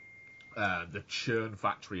the churn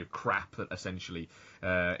factory of crap that essentially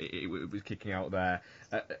it was kicking out there,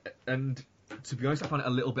 and to be honest, I found it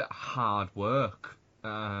a little bit hard work.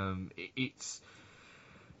 It's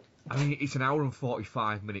an hour and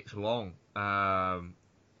 45 minutes long.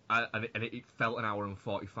 And it felt an hour and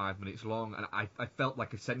 45 minutes long, and I felt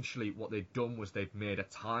like essentially what they'd done was they'd made a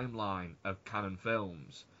timeline of Cannon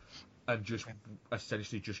films, and just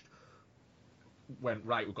essentially just went,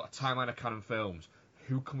 right, we've got a timeline of Cannon films,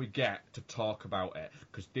 who can we get to talk about it?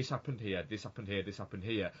 Because this happened here, this happened here, this happened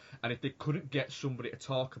here, and if they couldn't get somebody to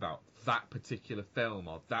talk about that particular film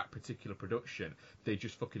or that particular production, they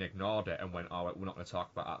just fucking ignored it and went, all right, we're not going to talk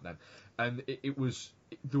about that then. And there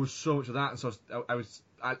was so much of that, and so I was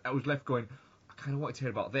left going, I kind of wanted to hear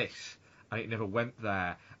about this, and it never went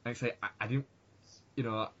there. And it's like, I didn't,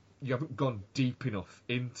 you haven't gone deep enough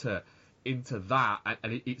into that,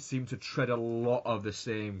 and it seemed to tread a lot of the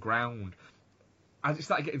same ground. As it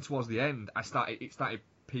started getting towards the end, it started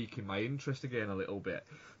piquing my interest again a little bit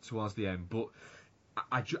towards the end. But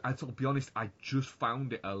to be honest, I just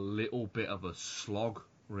found it a little bit of a slog,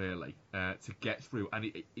 really, to get through, and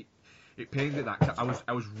it pained me that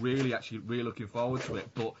I was really looking forward to it,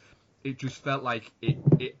 but it just felt like it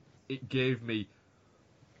gave me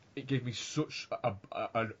such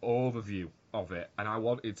an overview of it, and I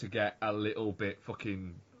wanted to get a little bit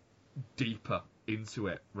fucking deeper into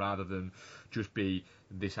it, rather than just be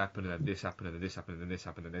this happened and then this happened and then this happened and then this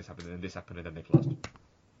happened and this happened and then this happened and then they closed.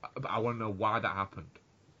 I want to know why that happened,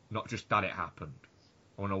 not just that it happened.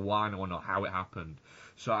 I want to know why, and I want to know how it happened.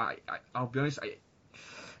 So I'll be honest,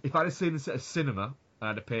 if I'd have seen this at a cinema and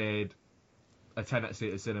I'd have paid a tenner to see it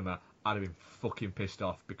at a cinema, I'd have been fucking pissed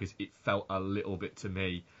off, because it felt a little bit to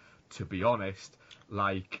me, to be honest,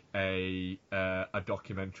 like a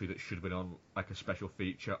documentary that should have been on like a special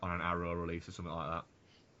feature on an Arrow release or something like that.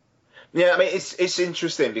 Yeah, I mean, it's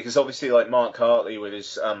interesting because obviously, like, Mark Hartley with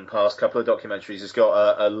his past couple of documentaries has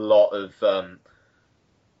got a lot of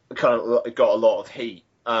got a lot of heat.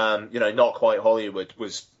 Not Quite Hollywood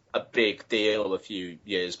was a big deal a few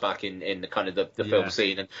years back in the kind of the film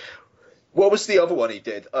scene. And what was the other one he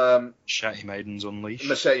did? Machete Maidens Unleashed.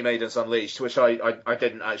 Machete Maidens Unleashed, which I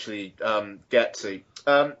didn't actually get to.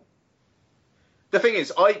 The thing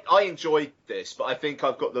is, I enjoyed this, but I think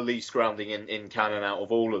I've got the least grounding in canon out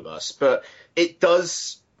of all of us. But it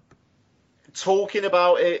does, talking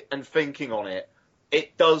about it and thinking on it,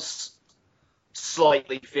 it does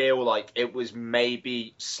slightly feel like it was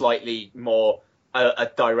maybe slightly more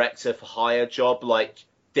a director for hire job, like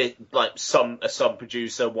some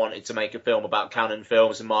producer wanted to make a film about Cannon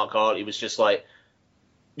films, and Mark Hartley was just like,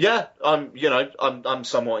 yeah, I'm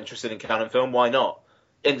somewhat interested in Cannon film, why not?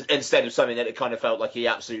 Instead of something that it kind of felt like he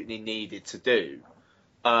absolutely needed to do.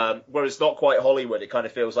 Whereas Not Quite Hollywood, it kind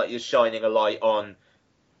of feels like you're shining a light on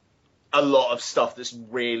a lot of stuff that's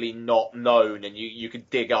really not known, and you could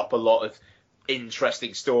dig up a lot of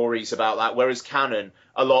interesting stories about that. Whereas Cannon,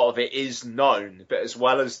 a lot of it is known, but as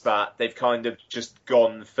well as that, they've kind of just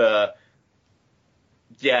gone for,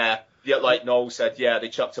 like Noel said, they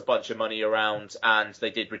chucked a bunch of money around and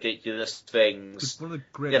they did ridiculous things. One of the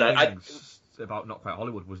great things about Not Quite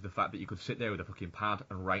Hollywood was the fact that you could sit there with a fucking pad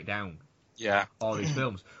and write down all these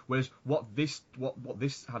films. Whereas what this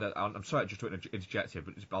had, I'm sorry just to interject here,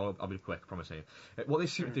 but I'll be quick, I promise you. What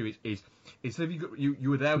this seemed to do is instead of you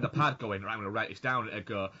were there with a pad going, right, I'm going to write this down, and it'd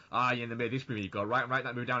go, you made this movie, you go, write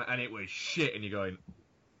that movie down, and it was shit, and you're going,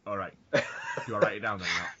 all right, do I write it down then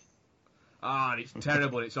or not? And it's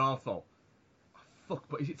terrible and it's awful. Fuck,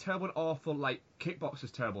 but is it terrible and awful like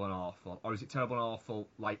Kickboxer's terrible and awful, or is it terrible and awful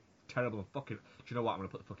like terrible and fucking? Do you know what? I'm going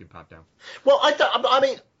to put the fucking pad down. Well, I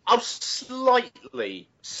mean, I'll slightly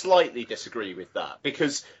disagree with that,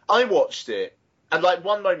 because I watched it, and like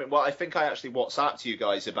one moment, well, I think I actually WhatsApped you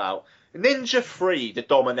guys about Ninja 3: The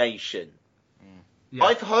Domination. Yeah.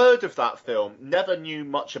 I've heard of that film, never knew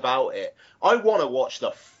much about it. I want to watch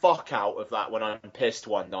the fuck out of that when I'm pissed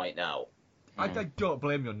one night now. I don't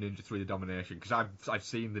blame you on Ninja 3: The Domination, because I've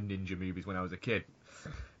seen the ninja movies when I was a kid,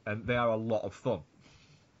 and they are a lot of fun.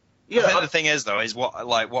 Yeah, I think the thing is though, is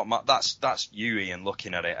that's you, Ian,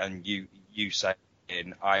 looking at it, and you saying,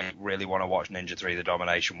 I really want to watch Ninja 3: The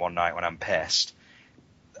Domination one night when I'm pissed.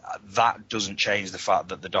 That doesn't change the fact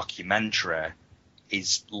that the documentary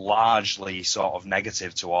is largely sort of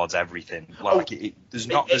negative towards everything. Like there's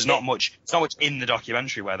not much in the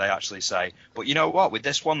documentary where they actually say, but you know what, with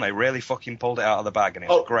this one they really fucking pulled it out of the bag and it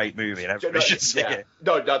was a great movie and everybody should see it.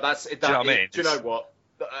 No, that's do you know what I mean? Do you know what?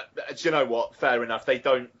 Do you know what? Fair enough. They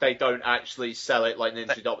don't actually sell it like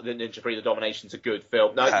Ninja 3: The Domination's a good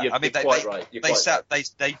film. No, you're quite right.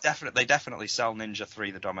 They definitely sell Ninja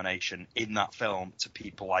 3: The Domination in that film to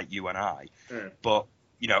people like you and I. But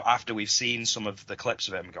you know, after we've seen some of the clips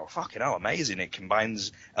of it and go, fucking hell, amazing! It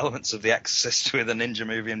combines elements of The Exorcist with a ninja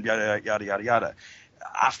movie and yada yada yada yada.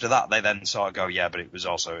 After that, they then sort of go, yeah, but it was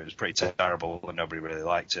pretty terrible and nobody really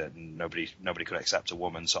liked it and nobody could accept a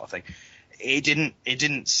woman sort of thing. It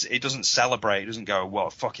doesn't celebrate. It doesn't go, well,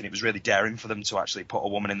 fucking, it was really daring for them to actually put a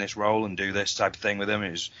woman in this role and do this type of thing with him. It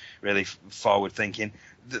was really forward thinking.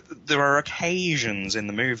 There are occasions in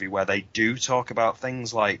the movie where they do talk about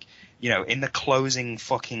things like, you know, in the closing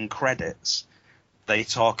fucking credits, they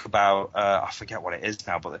talk about, I forget what it is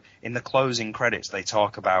now, but in the closing credits, they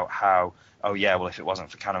talk about how, oh yeah, well, if it wasn't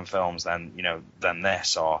for Cannon Films, then, you know, then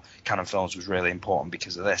this, or Cannon Films was really important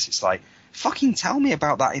because of this. It's like, fucking tell me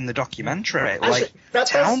about that in the documentary. Like,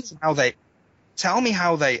 tell me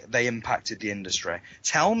how they impacted the industry.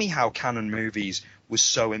 Tell me how Cannon Movies was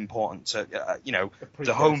so important to, you know,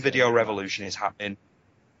 the home video revolution is happening.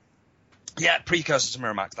 Yeah, precursor to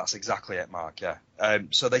Miramax. That's exactly it, Mark. Yeah.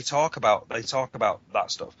 So they talk about that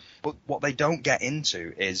stuff, but what they don't get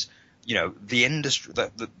into is, you know, the industry,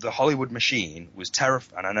 the Hollywood machine was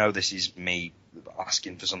terrified. And I know this is me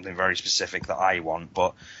asking for something very specific that I want,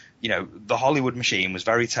 but you know, the Hollywood machine was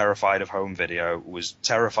very terrified of home video, was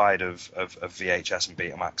terrified of VHS and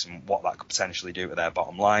Betamax and what that could potentially do to their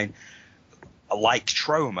bottom line. Like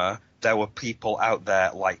Troma, there were people out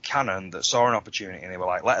there like Canon that saw an opportunity and they were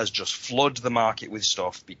like, let us just flood the market with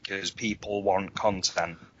stuff because people want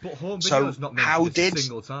content. But home video is not mentioned a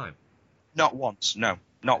single time. Not once, no,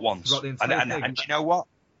 not once. And you know what?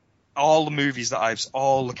 All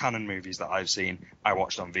the Canon movies that I've seen, I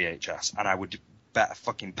watched on VHS, and I would bet a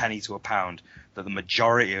fucking penny to a pound that the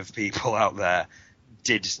majority of people out there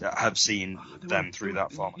did have seen them through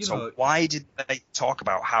that format. So why did they talk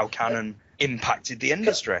about how Canon impacted the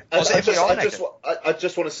industry? I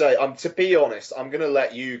just want to say, to be honest, I'm going to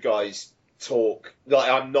let you guys talk. Like,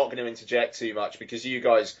 I'm not going to interject too much because you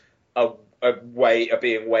guys are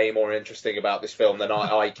being way more interesting about this film than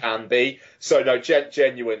I can be. So no,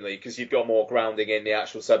 genuinely, because you've got more grounding in the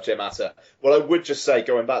actual subject matter. Well, I would just say,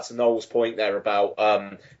 going back to Noel's point there about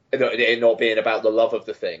it not being about the love of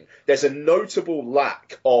the thing, there's a notable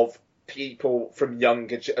lack of people from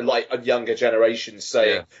younger generations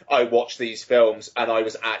saying, I watched these films and I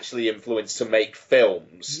was actually influenced to make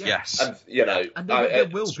films. Yes. And, you know, and there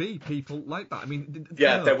will be people like that. I mean,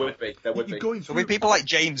 there would be. There'll be people like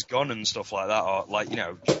James Gunn and stuff like that, or like, you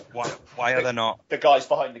know, why are they not the guys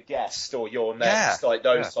behind The Guest or Your Next, like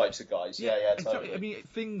those types of guys? Yeah, totally. I mean,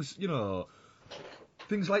 things, you know,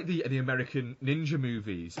 things like the American ninja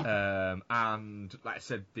movies, and like I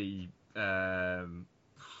said, the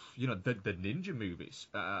you know, the ninja movies,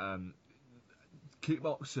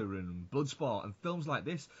 Kickboxer and Bloodsport and films like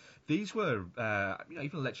this. These were, you know,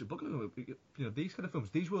 even Electric Boogaloo, you know, these kind of films.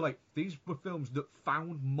 These were films that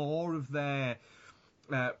found more of their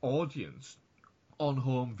audience on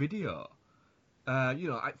home video. You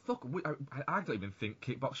know, I don't even think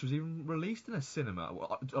Kickboxer was even released in a cinema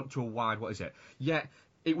up to a wide. What is it? Yet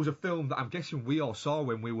it was a film that I'm guessing we all saw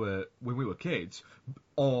when we were kids,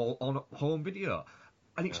 all on home video.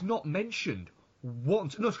 And it's not mentioned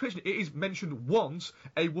once. No, it is mentioned once.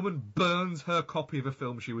 A woman burns her copy of a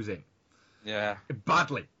film she was in. Yeah.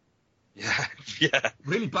 Badly. Yeah.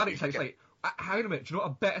 Really bad. It's like, hang on a minute. Do you know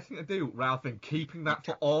what a better thing to do rather than keeping that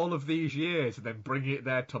for all of these years and then bringing it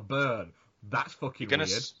there to burn? That's fucking weird.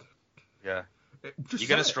 Yeah. You're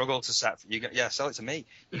going to struggle to set. Sell it to me.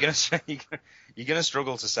 You're going to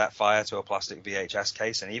struggle to set fire to a plastic VHS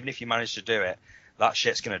case, and even if you manage to do it, that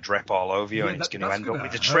shit's going to drip all over you, and it's going to end up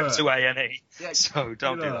with a trip to A&E. Yeah, so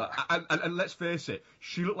don't do that. And let's face it,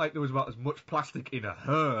 she looked like there was about as much plastic in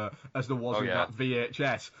her as there was in that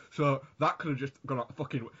VHS. So that could have just gone out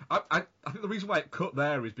fucking. I think the reason why it cut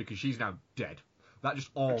there is because she's now dead. That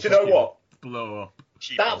just all. Do you know what? Blow up.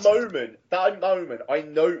 That moment, I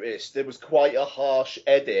noticed there was quite a harsh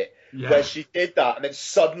edit where she did that, and then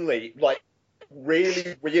suddenly, like,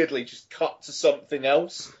 really weirdly just cut to something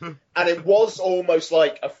else, and it was almost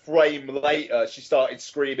like a frame later she started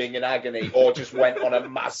screaming in agony or just went on a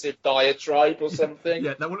massive diatribe or something.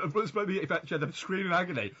 Yeah, that would have maybe if she had a scream in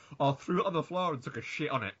agony or threw it on the floor and took a shit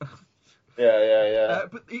on it. Yeah.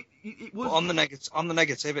 But it was But on the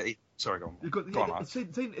negativity. Sorry, go on. Go on, Mike.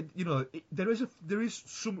 There is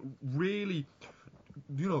some really,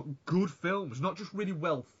 good films, not just really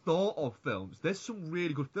well thought of films. There's some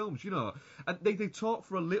really good films, and they talk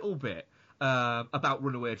for a little bit about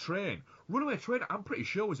Runaway Train. Runaway Train, I'm pretty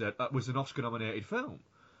sure was an Oscar-nominated film.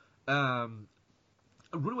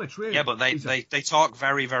 Runaway Train. Yeah, but they talk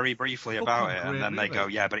very, very briefly about it, and then they go,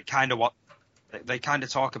 yeah, but it kind of they kind of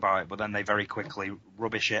talk about it, but then they very quickly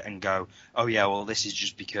rubbish it and go, oh yeah, well this is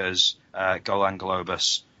just because Golan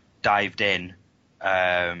Globus dived in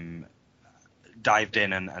and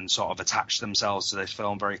sort of attached themselves to this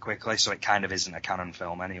film very quickly, so it kind of isn't a canon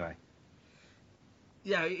film anyway.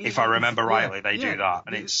 Yeah, if I remember rightly, they do that,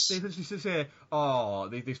 and it's they essentially say,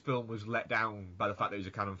 this film was let down by the fact that it was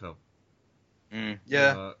a canon film.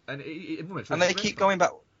 Yeah, and they keep going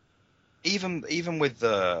back. Even with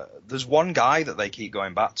there's one guy that they keep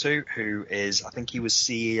going back to who is, I think he was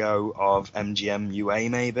CEO of MGM UA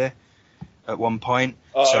maybe at one point.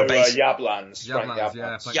 Yablans.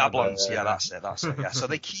 Yablans, yeah, that's it. Yeah, so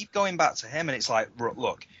they keep going back to him, and it's like,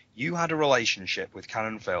 look, you had a relationship with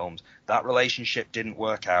Canon Films. That relationship didn't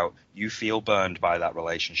work out. You feel burned by that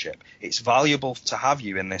relationship. It's valuable to have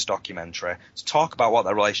you in this documentary to talk about what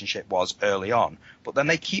that relationship was early on. But then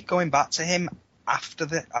they keep going back to him after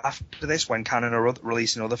this when Canon are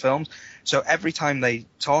releasing other films. So every time they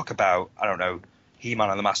talk about, I don't know, He-Man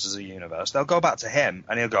and the Masters of the Universe, they'll go back to him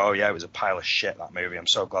and he'll go, oh yeah, it was a pile of shit, that movie. I'm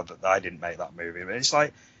so glad that I didn't make that movie. But it's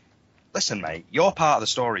like, listen, mate, your part of the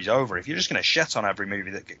story's over. If you're just going to shit on every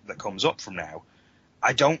movie that comes up from now,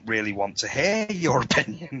 I don't really want to hear your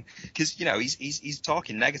opinion. Because, he's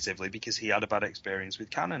talking negatively because he had a bad experience with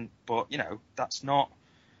Canon. But, that's not...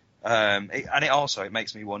 and it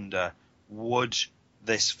makes me wonder, would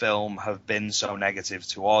this film have been so negative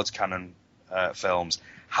towards Canon films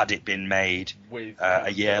had it been made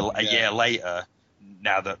a year later,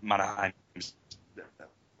 now that Manaheim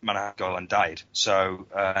Golan died? So,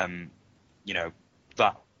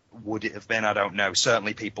 that would it have been? I don't know.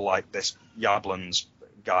 Certainly people like this Yablans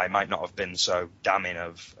guy might not have been so damning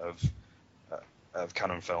of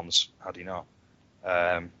Canon films, had he not.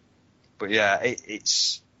 But yeah,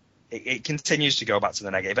 it continues to go back to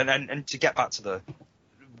the negative, and to get back to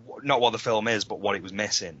not what the film is, but what it was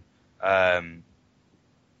missing.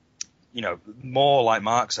 More like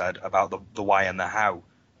Mark said about the why and the how.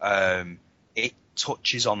 It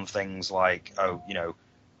touches on things like,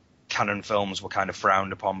 Canon films were kind of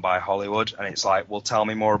frowned upon by Hollywood, and it's like, well, tell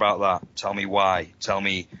me more about that. Tell me why. Tell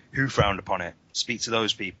me who frowned upon it. Speak to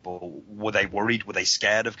those people. Were they worried? Were they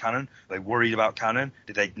scared of Canon? Were they worried about Canon?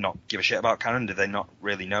 Did they not give a shit about Canon? Did they not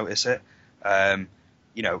really notice it? That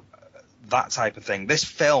type of thing. This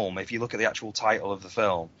film, if you look at the actual title of the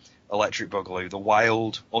film, Electric Boogaloo, the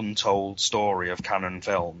wild, untold story of Canon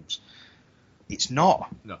films, it's not.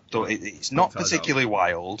 No. It's not particularly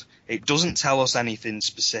wild. It doesn't tell us anything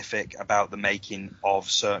specific about the making of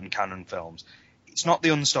certain Canon films. It's not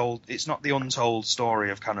the untold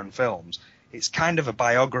story of Canon films. It's kind of a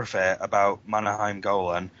biography about Manaheim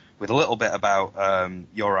Golan with a little bit about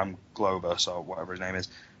Yoram Globus, or whatever his name is,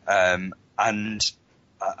 and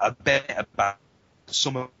a bit about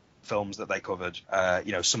some of the films that they covered,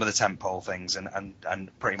 some of the tentpole things,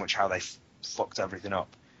 and pretty much how they fucked everything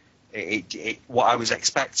up. What I was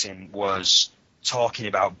expecting was talking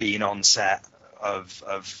about being on set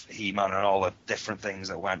of He-Man and all the different things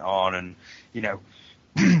that went on, and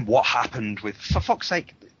what happened with, for fuck's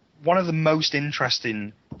sake, one of the most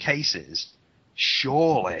interesting cases,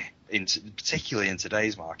 surely, particularly in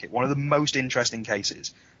today's market, one of the most interesting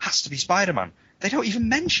cases has to be Spider-Man. They don't even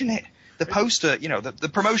mention it. The poster, the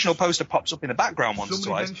promotional poster pops up in the background once or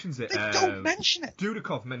twice. Mentions it. They don't mention it.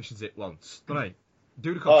 Dudikoff mentions it once, don't he?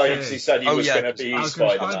 Dudikoff he said he was going to be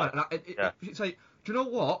Spider-Man. It's like, do you know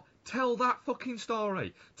what? Tell that fucking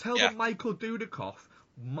story. Tell that Michael Dudikoff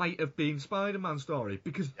might have been Spider-Man story,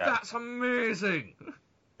 because that's amazing.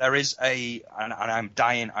 There is and I'm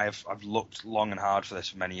dying. I've looked long and hard for this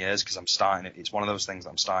for many years, because it's one of those things that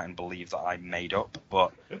I'm starting to believe that I made up.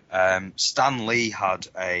 But Stan Lee had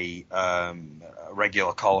a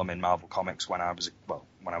regular column in Marvel Comics when I was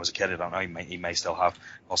a kid. I don't know. He may still have,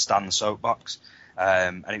 or Stan the Soapbox.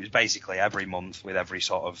 And it was basically every month with every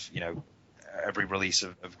sort of, every release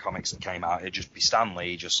of comics that came out, it'd just be Stan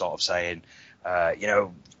Lee just sort of saying,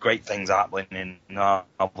 great things happening in our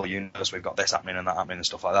Marvel universe. We've got this happening and that happening and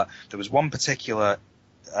stuff like that. There was one particular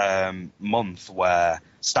month where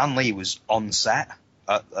Stan Lee was on set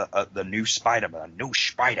at the new Spider-Man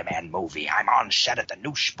movie. I'm on set at the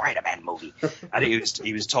new Spider-Man movie. And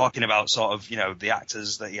he was talking about sort of, the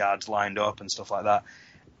actors that he had lined up and stuff like that.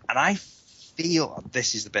 And I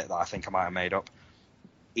this is the bit that I think I might have made up.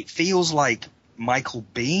 It feels like Michael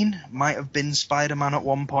Biehn might have been Spider-Man at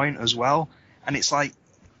one point as well. And it's like,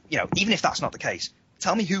 even if that's not the case,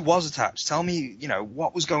 tell me who was attached. Tell me,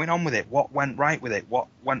 what was going on with it? What went right with it? What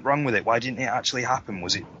went wrong with it? Why didn't it actually happen?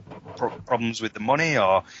 Was it problems with the money,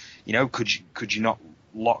 or, could you not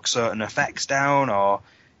lock certain effects down, or,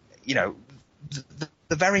 the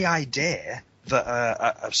very idea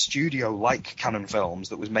that a studio like Cannon Films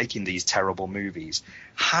that was making these terrible movies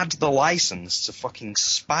had the license to fucking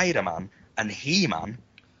Spider-Man and He-Man.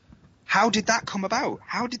 How did that come about?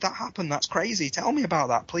 How did that happen? That's crazy. Tell me about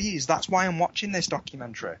that, please. That's why I'm watching this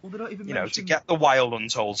documentary. Well, they don't even to get the wild,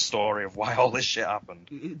 untold story of why all this shit happened.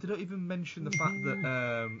 They don't even mention the fact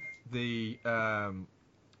that they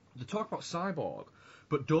talk about Cyborg,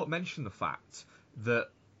 but don't mention the fact that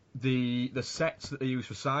the sets that they used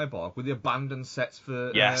for Cyborg were the abandoned sets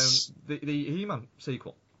for the He-Man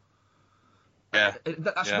sequel. Yeah,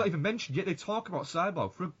 that's not even mentioned. Yet they talk about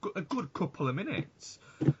Cyborg for a good couple of minutes.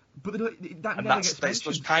 But that never gets mentioned.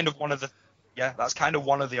 That's kind of one of the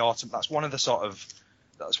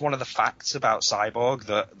that's one of the facts about Cyborg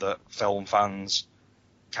that film fans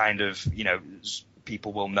kind of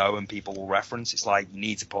people will know and people will reference. It's like, you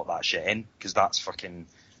need to put that shit in because that's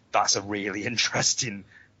a really interesting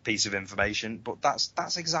piece of information. But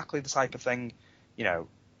that's exactly the type of thing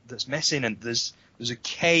that's missing. And there's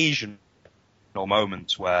occasional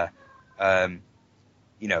moments where they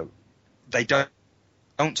don't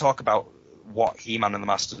talk about what He-Man and the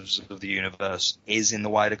Masters of the Universe is in the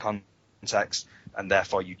wider context, and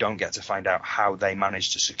therefore you don't get to find out how they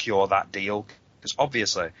managed to secure that deal. Because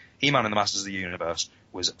obviously, He-Man and the Masters of the Universe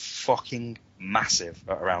was fucking massive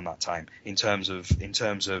around that time in terms of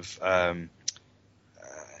how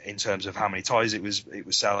many toys it was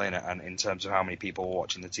selling, and in terms of how many people were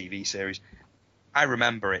watching the TV series. I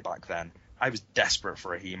remember it back then. I was desperate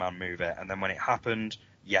for a He-Man movie, and then when it happened,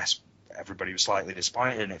 yes, everybody was slightly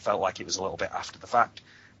disappointed, and it felt like it was a little bit after the fact.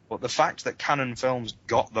 But the fact that Cannon Films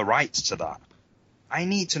got the rights to that, I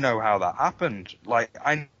need to know how that happened. Like,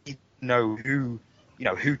 I need to know who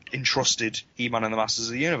entrusted He-Man and the Masters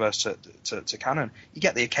of the Universe to Cannon. You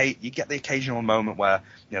get the occasional moment where,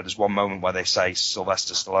 there's one moment where they say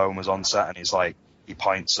Sylvester Stallone was on set, and he's like, he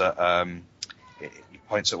points at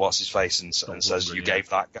what's his face and says, "You gave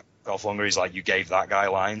that guy, Dolph Lundgren." He's like, "You gave that guy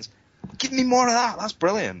lines." Give me more of that. That's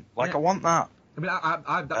brilliant. I want that. I mean,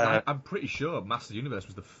 I'm pretty sure Masters of the Universe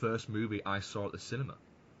was the first movie I saw at the cinema.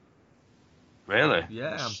 Really?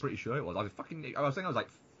 Yeah, I'm pretty sure it was. I think I was like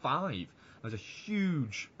 5. I was a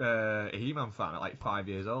huge He-Man fan at like 5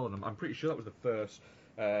 years old, and I'm pretty sure that was the first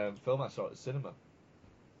film I saw at the cinema.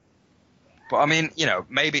 But I mean,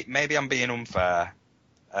 maybe I'm being unfair.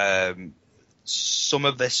 Some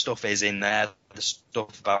of this stuff is in there. The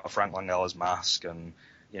stuff about Frank Langella's mask and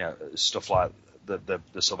stuff like the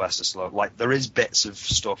Sylvester Stallone. Like, there is bits of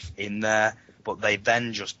stuff in there, but they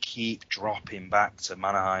then just keep dropping back to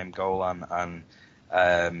Mannheim, Golan, and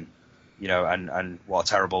and what a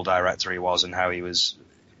terrible director he was, and how he was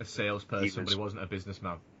a salesperson, but he wasn't a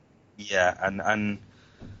businessman. Yeah, and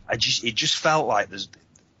it just felt like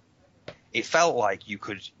it felt like you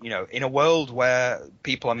could, in a world where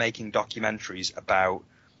people are making documentaries about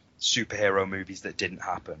superhero movies that didn't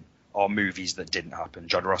happen, or movies that didn't happen,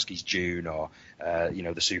 Jodorowsky's Dune, or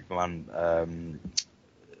the Superman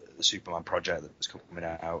project that's coming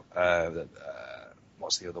out.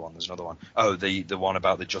 What's the other one? There's another one. Oh, the one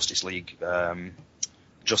about the Justice League movie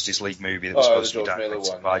that was supposed to be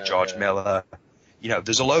directed by George Miller.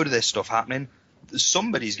 There's a load of this stuff happening.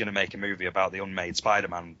 Somebody's going to make a movie about the unmade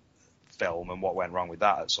Spider-Man film and what went wrong with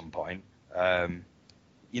that at some point. And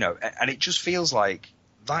it just feels like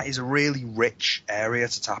that is a really rich area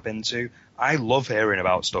to tap into. I love hearing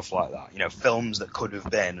about stuff like that. Films that could have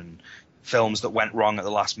been, and films that went wrong at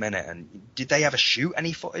the last minute. And did they ever shoot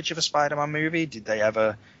any footage of a Spider-Man movie? Did they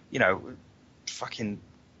ever, I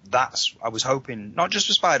was hoping, not just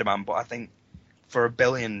for Spider-Man, but I think for a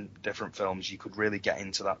billion different films, you could really get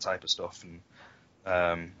into that type of stuff. And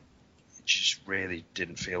it just really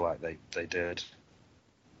didn't feel like they did.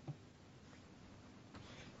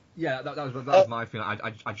 Yeah, that was my feeling.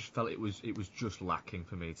 I just felt it was just lacking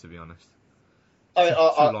for me, to be honest. I mean,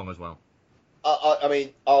 too long as well. I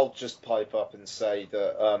mean, I'll just pipe up and say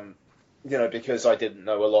that because I didn't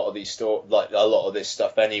know a lot of these a lot of this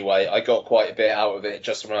stuff anyway, I got quite a bit out of it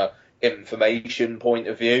just from an information point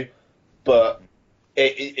of view. But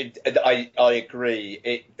I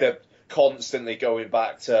agree. The constantly going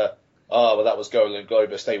back to that was Golan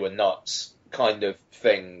Globus, they were nuts kind of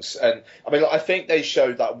things. And I mean, I think they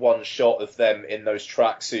showed that one shot of them in those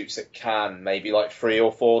tracksuits at Cannes maybe like 3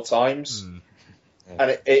 or 4 times.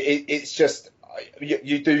 and it's just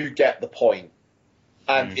you do get the point.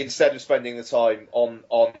 And instead of spending the time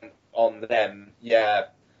on them,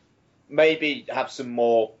 maybe have some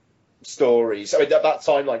more stories. I mean, that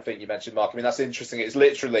timeline thing you mentioned, Mark, I mean, that's interesting.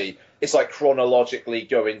 It's like chronologically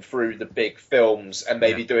going through the big films and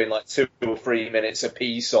maybe doing like 2 or 3 minutes a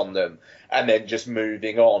piece on them and then just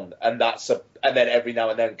moving on. And then every now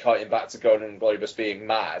and then cutting back to Golden Globus being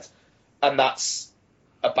mad. And that's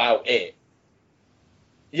about it.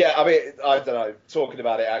 Yeah, I mean, I don't know. Talking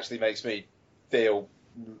about it actually makes me feel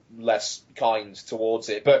less kind towards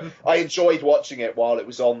it. But I enjoyed watching it while it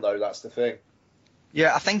was on, though. That's the thing.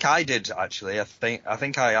 Yeah, I think I did actually. I think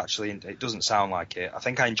I actually. It doesn't sound like it. I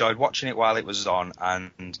think I enjoyed watching it while it was on,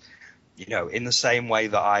 and in the same way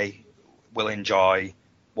that I will enjoy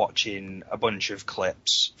watching a bunch of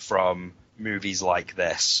clips from movies like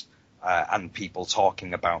this and people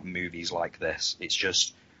talking about movies like this. It's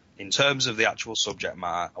just in terms of the actual subject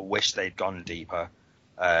matter, I wish they'd gone deeper.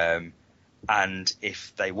 And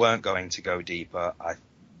if they weren't going to go deeper, I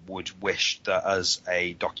would wish that as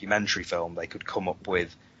a documentary film they could come up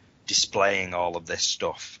with displaying all of this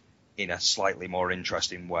stuff in a slightly more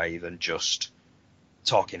interesting way than just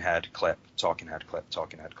talking head clip,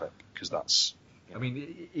 because that's... I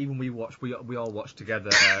mean, even we all watched together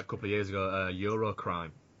a couple of years ago Eurocrime.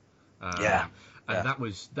 And that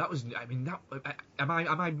was. I mean, am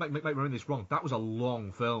I remembering this wrong? That was a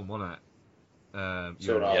long film, wasn't it?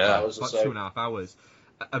 2.5 hours or so. 2.5 hours,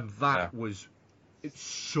 and that was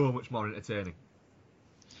so much more entertaining.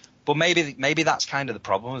 But maybe that's kind of the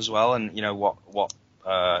problem as well, and what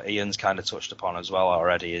Ian's kind of touched upon as well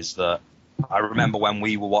already is that I remember when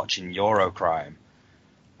we were watching Eurocrime,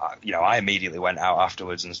 I immediately went out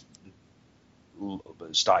afterwards and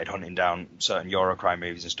started hunting down certain Eurocrime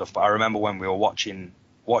movies and stuff. But I remember when we were watching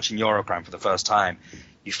Eurocrime for the first time,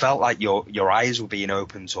 you felt like your eyes were being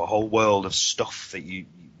opened to a whole world of stuff that you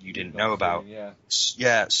didn't know about.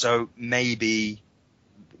 Yeah. So maybe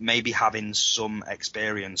having some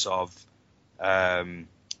experience of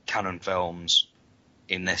canon films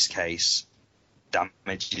in this case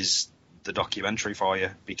damages the documentary for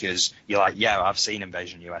you, because you're like, I've seen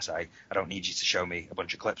Invasion USA. I don't need you to show me a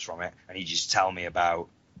bunch of clips from it. I need you to tell me about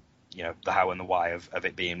the how and the why of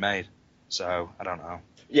it being made. So I don't know.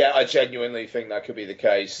 Yeah, I genuinely think that could be the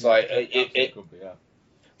case. Like it could be, yeah.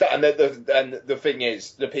 And the thing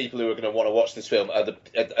is, the people who are going to want to watch this film are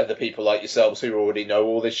the people like yourselves who already know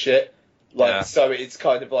all this shit. So it's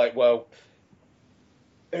kind of like, well,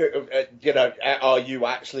 are you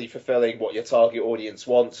actually fulfilling what your target audience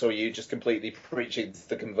wants, or are you just completely preaching to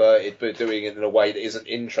the converted, but doing it in a way that isn't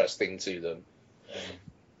interesting to them?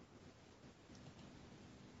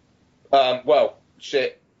 Well,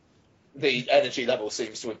 shit. The energy level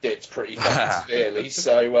seems to have dipped pretty severely.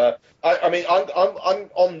 So, I mean, I'm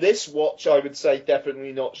on this watch. I would say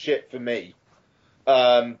definitely not shit for me.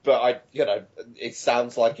 But it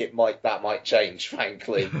sounds like that might change,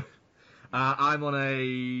 frankly. I'm on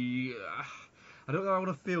a. I don't know. I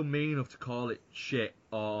want to feel mean enough to call it shit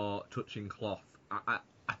or touching cloth. I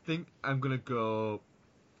think I'm gonna go.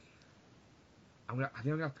 I think I'm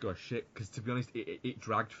gonna have to go shit, because to be honest, it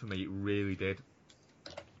dragged for me. It really did.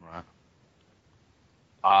 Right.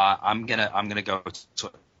 I'm gonna go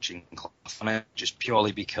touching cloth on it, just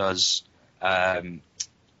purely because I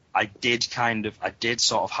did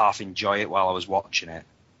sort of half enjoy it while I was watching it.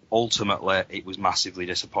 Ultimately, it was massively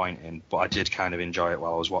disappointing, but I did kind of enjoy it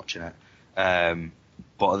while I was watching it.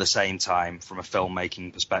 But at the same time, from a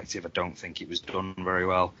filmmaking perspective, I don't think it was done very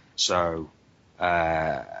well. So,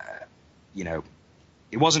 it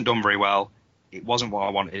wasn't done very well. It wasn't what I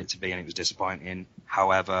wanted it to be, and it was disappointing.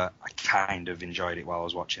 However, I kind of enjoyed it while I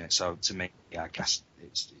was watching it. So to me, I guess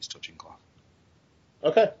it's touching cloth.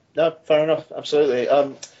 Okay, no, fair enough, absolutely.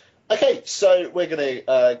 Okay, so we're going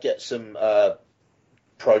to get some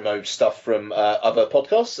promo stuff from other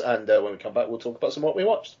podcasts, and when we come back, we'll talk about some what we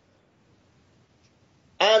watched.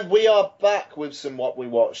 And we are back with some what we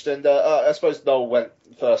watched, and I suppose Noel went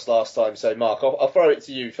first last time, so Mark, I'll throw it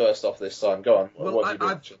to you first off this time. Go on. Well, what have you been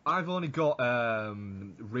watching? I've only got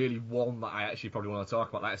really one that I actually probably want to talk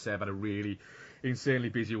about. Like I say, I've had a really insanely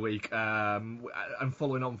busy week. And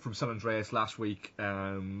following on from San Andreas last week,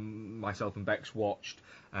 myself and Bex watched,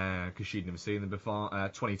 because she'd never seen them before,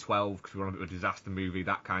 2012, because we were on a bit of a disaster movie,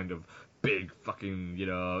 that kind of big fucking,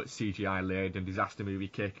 CGI laden disaster movie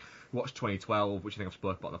kick. Watched 2012, which I think I've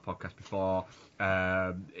spoken about on the podcast before.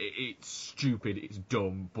 It's stupid, it's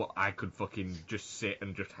dumb, but I could fucking just sit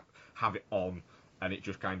and just have it on, and it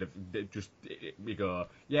just kind of, you go,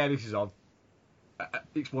 yeah, this is on.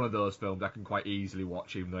 it's one of those films I can quite easily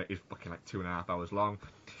watch, even though it is fucking like 2.5 hours long.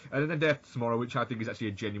 And then Day After Tomorrow, which I think is actually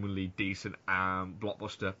a genuinely decent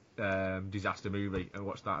blockbuster disaster movie. I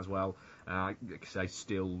watched that as well. Like I say, I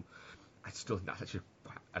still think that's actually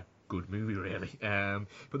a good movie, really.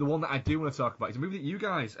 But the one that I do want to talk about is a movie that you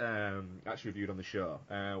guys actually reviewed on the show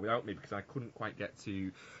without me, because I couldn't quite get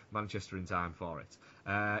to Manchester in time for it.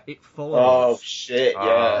 It Follows. Oh shit!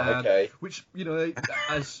 Yeah, okay. Which, you know,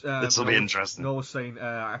 as this will be interesting. Noel was saying,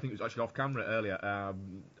 I think it was actually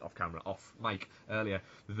off mic earlier,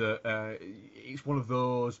 that it's one of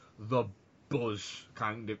those the buzz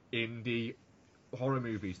kind of indie horror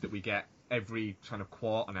movies that we get every kind of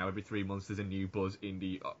quarter now. Every 3 months there's a new buzz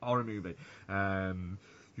indie horror movie.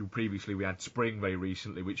 Previously we had Spring very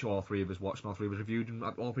recently, which all three of us watched and all three of us reviewed, and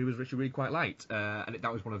all three of us actually really quite liked. And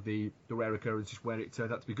that was one of the rare occurrences where it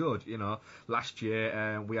turned out to be good. You know, last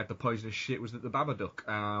year we had The Poisonous Shit was the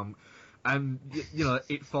Babadook. And, you know,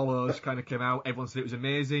 It Follows kind of came out. Everyone said it was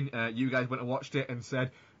amazing. You guys went and watched it and said,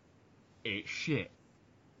 it's shit.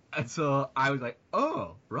 And so I was like,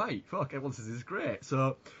 oh, right, fuck, everyone says this is great.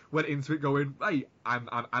 So went into it going, right, I'm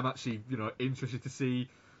actually, you know, interested to see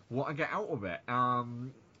what I get out of it.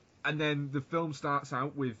 And then the film starts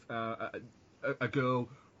out with a girl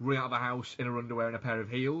running out of the house in her underwear and a pair of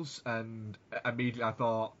heels, and immediately I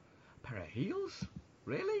thought, a pair of heels?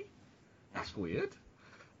 Really? That's weird.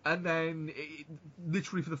 And then,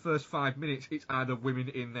 literally for the first 5 minutes, it's either women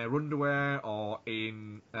in their underwear or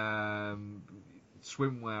in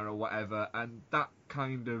swimwear or whatever, and that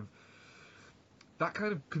kind of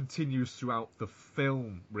continues throughout the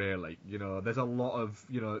film, really. You know, there's a lot of,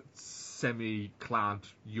 you know, semi-clad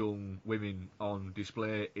young women on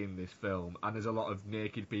display in this film, and there's a lot of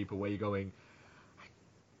naked people where you're going, I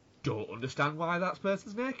don't understand why that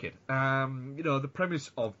person's naked. You know, the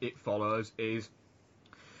premise of It Follows is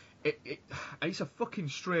it's a fucking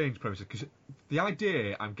strange premise, because the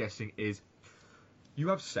idea, I'm guessing, is you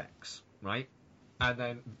have sex, right? And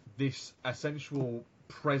then this essential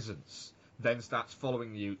presence then starts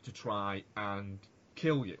following you to try and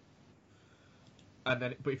kill you. And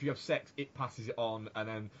then, but if you have sex, it passes it on, and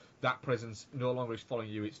then that presence no longer is following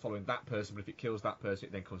you, it's following that person, but if it kills that person,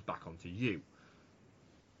 it then comes back onto you.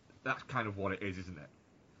 That's kind of what it is, isn't it?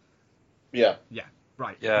 Yeah. Yeah,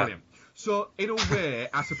 right, yeah. Brilliant. So, in a way,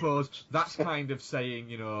 I suppose, that's kind of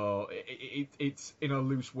saying, you know, it's in a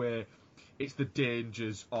loose way, it's the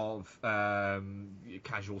dangers of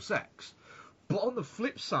casual sex. But on the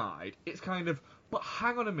flip side, it's kind of, but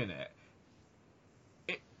hang on a minute,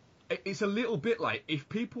 it's a little bit like, if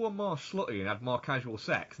people were more slutty and had more casual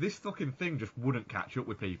sex, this fucking thing just wouldn't catch up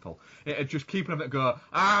with people. It'd just keep them at go,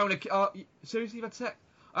 I'm gonna kill, seriously, you've had sex?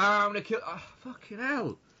 I'm gonna kill, fucking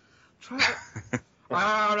hell. Try it.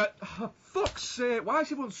 Fuck's sake, why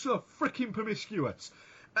is everyone so freaking promiscuous?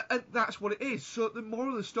 And that's what it is. So the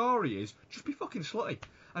moral of the story is, just be fucking slutty,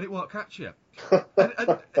 and it won't catch you.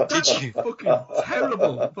 And that's a fucking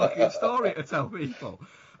terrible fucking story to tell people.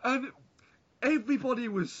 And everybody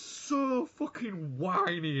was so fucking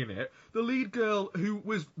whiny in it. The lead girl, who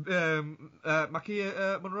was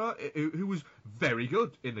Makia Monroe, who was very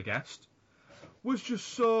good in The Guest, was just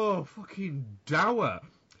so fucking dour.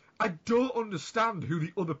 I don't understand who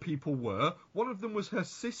the other people were. One of them was her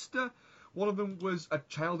sister. One of them was a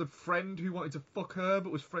childhood friend who wanted to fuck her,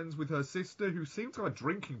 but was friends with her sister, who seemed to have a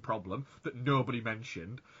drinking problem that nobody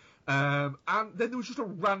mentioned. And then there was just a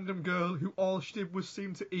random girl who all she did was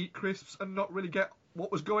seem to eat crisps and not really get what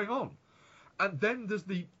was going on. And then there's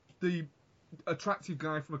the attractive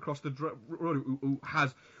guy from across the road who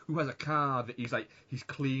has a car that he's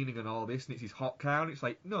cleaning and all this, and it's his hot car, and it's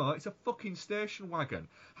like, no, it's a fucking station wagon.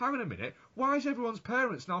 Hang on a minute, why is everyone's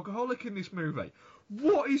parents an alcoholic in this movie?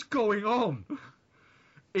 What is going on?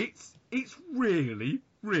 It's really,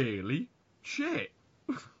 really shit.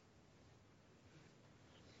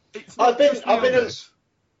 I've been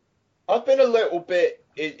a little bit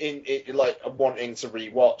in like wanting to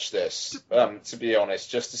rewatch this, to be honest,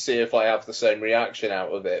 just to see if I have the same reaction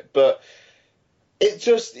out of it. But it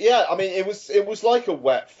just, yeah, I mean, it was like a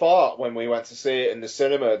wet fart when we went to see it in the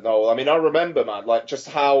cinema, Noel. I mean, I remember, man, like just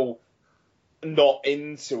how not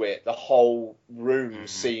into it the whole room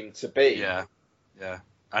seemed to be. Yeah, yeah.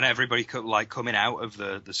 And everybody could, like, coming out of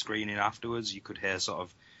the screening afterwards, you could hear sort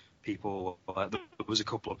of people, like, there was a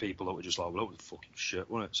couple of people that were just like, well, that was fucking shit,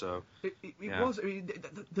 wasn't it? So it was. I mean,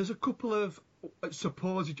 there's a couple of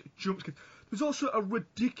supposed jumps. There's also a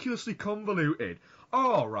ridiculously convoluted,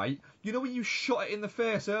 all right, you know when you shot it in the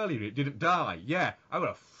face earlier and it didn't die? Yeah, I got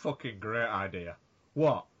a fucking great idea.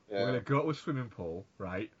 What? Yeah. We're going to go to a swimming pool,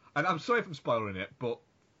 right? And I'm sorry if I'm spoiling it, but,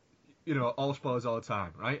 you know, all spoilers all the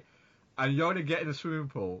time, right? and you're gonna get in the swimming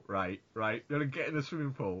pool, right? You're gonna get in the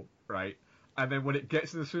swimming pool, right? And then when it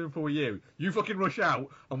gets in the swimming pool with you fucking rush out,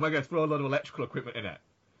 and we're gonna throw a load of electrical equipment in it.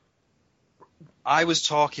 I was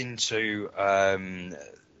talking to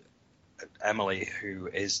Emily, who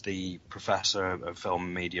is the professor of film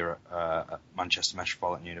and media at Manchester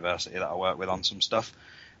Metropolitan University that I work with on some stuff,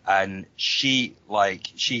 and she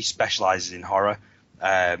specialises in horror,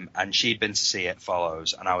 and she'd been to see It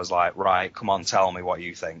Follows, and I was like, right, come on, tell me what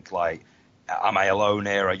you think. Like, am I alone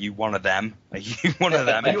here? Are you one of them? Are you one of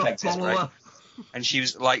them? And she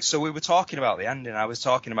was like, so we were talking about the ending. I was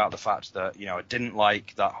talking about the fact that, you know, I didn't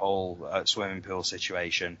like that whole swimming pool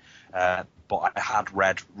situation, but I had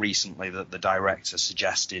read recently that the director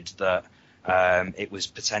suggested that it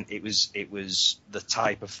was the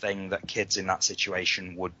type of thing that kids in that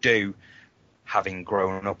situation would do, having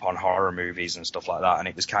grown up on horror movies and stuff like that, and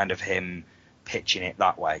it was kind of him pitching it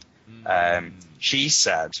that way. She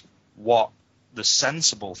said what the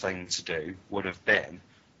sensible thing to do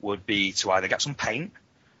would be to either get some paint,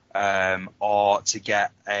 or to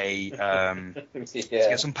get a to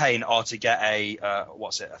get some paint, or to get a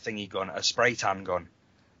thingy gun, a spray tan gun,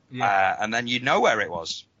 and then you'd know where it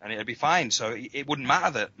was, and it'd be fine. So it wouldn't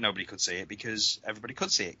matter that nobody could see it, because everybody could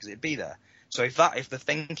see it, because it'd be there. So if the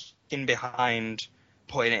thinking behind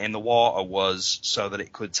putting it in the water was so that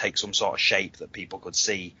it could take some sort of shape that people could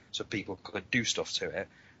see, so people could do stuff to it,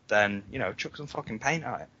 then, you know, chuck some fucking paint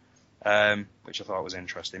at it. Which I thought was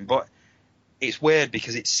interesting. But it's weird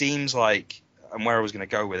because it seems like, and where I was going to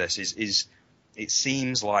go with this is it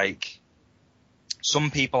seems like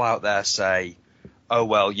some people out there say, oh,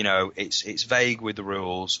 well, you know, it's vague with the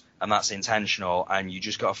rules, and that's intentional, and you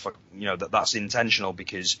just got to, you know, that's intentional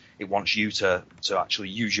because it wants you to actually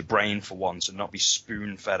use your brain for once and not be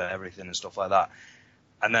spoon-fed at everything and stuff like that.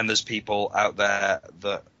 And then there's people out there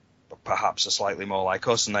that perhaps are slightly more like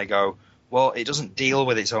us, and they go, well, it doesn't deal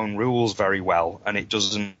with its own rules very well, and it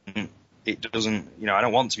doesn't, you know, I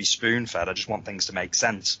don't want to be spoon-fed, I just want things to make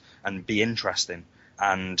sense and be interesting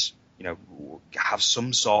and, you know, have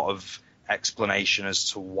some sort of explanation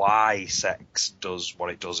as to why sex does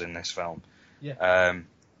what it does in this film. Yeah. And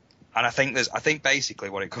I think basically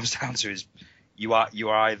what it comes down to is you are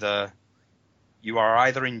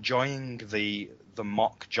either enjoying the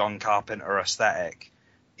mock John Carpenter aesthetic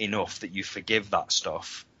enough that you forgive that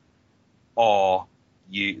stuff, or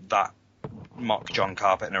that mock John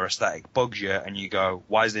Carpenter aesthetic bugs you, and you go,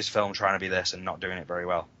 why is this film trying to be this and not doing it very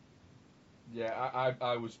well? Yeah,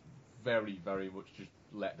 I was very, very much just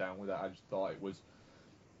let down with that. I just thought it was...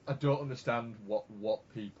 I don't understand what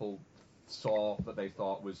people saw that they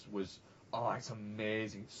thought was oh, it's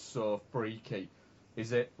amazing, it's so freaky.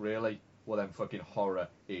 Is it really? Well, then fucking horror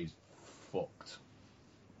is fucked.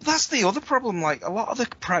 That's the other problem. Like, a lot of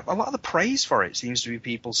the praise for it seems to be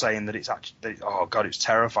people saying that it's actually, oh god, it's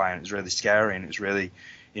terrifying, it was really scary, and it was really,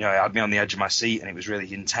 you know, it had me on the edge of my seat, and it was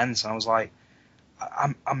really intense. And I was like,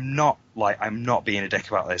 I'm not being a dick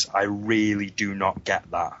about this. I really do not get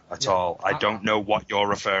that at all. I don't know what you're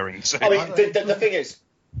referring to. I mean, the thing is,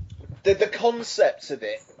 the concept of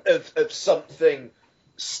it, of something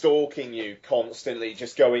stalking you constantly,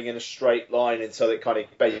 just going in a straight line until it kind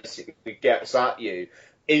of basically gets at you,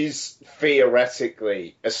 is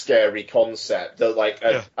theoretically a scary concept, that like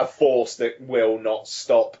a force that will not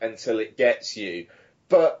stop until it gets you.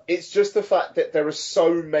 But it's just the fact that there are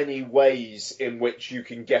so many ways in which you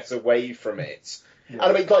can get away from it. Yeah. And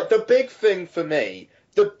I mean, like, the big thing for me,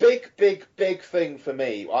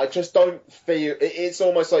 I just don't feel... It's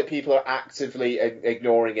almost like people are actively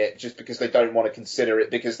ignoring it just because they don't want to consider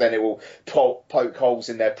it, because then it will poke holes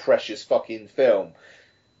in their precious fucking film.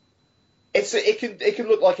 It can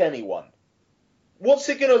look like anyone. What's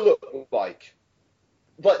it going to look like?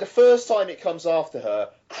 Like, the first time it comes after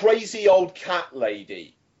her, crazy old cat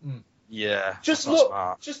lady. Yeah. Just look,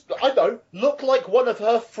 smart. Look like one of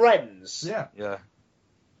her friends. Yeah. Yeah.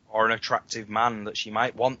 Or an attractive man that she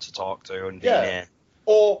might want to talk to and be near.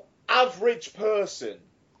 Or average person.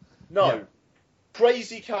 No.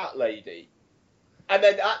 Crazy cat lady. And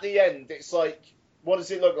then at the end, it's like, what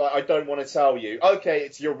does it look like? I don't want to tell you. Okay,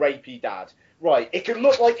 it's your rapey dad. Right, it can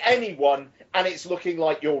look like anyone, and it's looking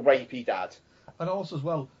like your rapey dad. And also, as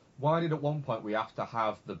well, why did at one point we have to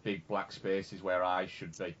have the big black spaces where eyes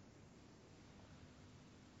should be?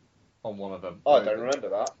 On one of them. Oh, I don't remember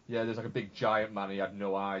that. Yeah, there's like a big giant man, he had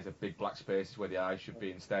no eyes, a big black spaces where the eyes should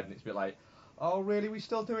be instead, and it's a bit like, oh, really, we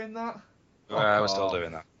still doing that? We're still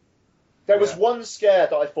doing that. There was one scare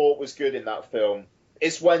that I thought was good in that film.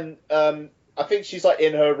 It's when, I think she's like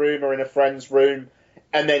in her room or in a friend's room,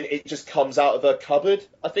 and then it just comes out of her cupboard,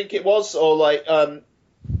 I think it was, or like,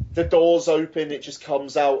 the doors open, it just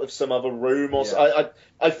comes out of some other room. Or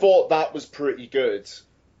I thought that was pretty good.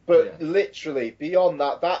 But literally, beyond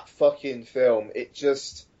that fucking film, it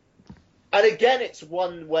just... And again, it's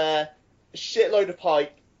one where shitload of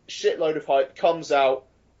hype comes out.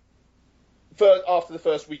 After the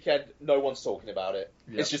first weekend, no one's talking about it.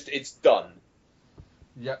 Yeah. It's done.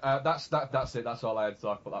 Yeah, that's it. That's all I had to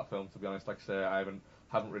talk about that film. To be honest, like I say, I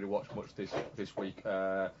haven't really watched much this week.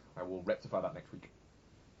 I will rectify that next week.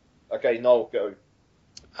 Okay, Noel, go.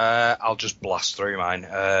 I'll just blast through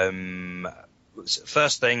mine.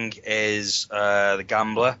 First thing is The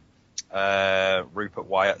Gambler. Rupert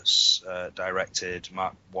Wyatt's directed,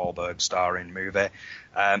 Mark Wahlberg starring movie.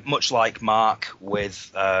 Much like Mark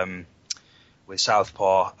with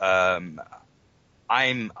Southpaw,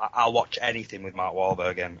 I'll watch anything with Mark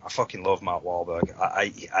Wahlberg in. I fucking love Mark Wahlberg.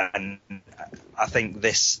 I think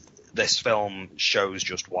this film shows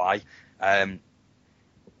just why. I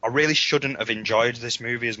really shouldn't have enjoyed this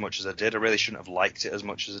movie as much as I did. I really shouldn't have liked it as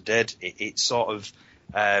much as I did. It sort of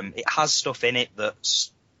it has stuff in it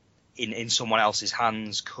that's in someone else's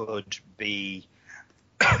hands could be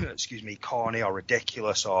excuse me, corny or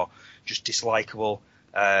ridiculous or just dislikable.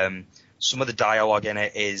 Some of the dialogue in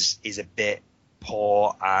it is a bit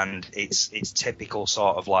poor, and it's typical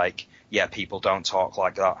sort of like, yeah, people don't talk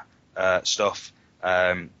like that stuff.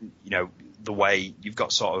 The way you've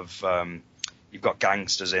got sort of you've got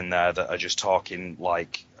gangsters in there that are just talking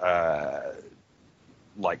like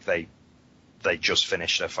they just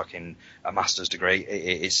finished a master's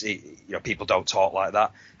degree. People don't talk like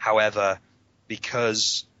that. However,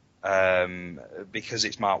 because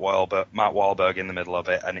it's Mark Wahlberg in the middle of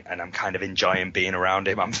it, and I'm kind of enjoying being around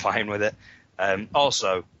him, I'm fine with it.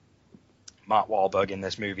 Also, Mark Wahlberg in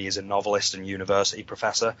this movie is a novelist and university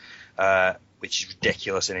professor, which is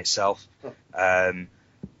ridiculous in itself. And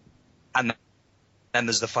then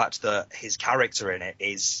there's the fact that his character in it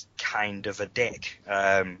is kind of a dick.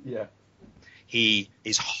 He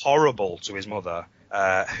is horrible to his mother,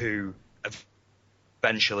 who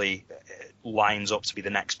eventually lines up to be the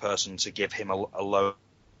next person to give him a load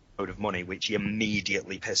of money, which he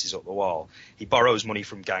immediately pisses up the wall. He borrows money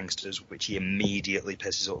from gangsters, which he immediately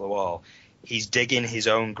pisses up the wall. He's digging his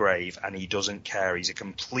own grave, and he doesn't care. He's a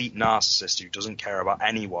complete narcissist who doesn't care about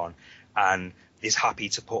anyone and is happy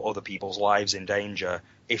to put other people's lives in danger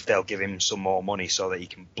if they'll give him some more money so that he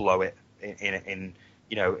can blow it in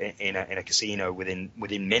a casino within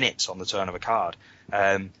minutes on the turn of a card.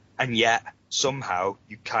 And yet somehow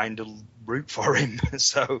you kind of root for him.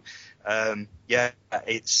 So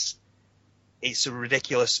it's a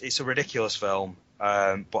ridiculous film,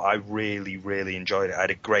 but I really, really enjoyed it. I had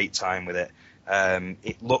a great time with it.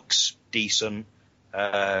 It looks decent.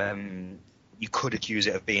 You could accuse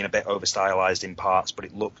it of being a bit over-stylized in parts, but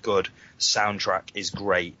it looked good. The soundtrack is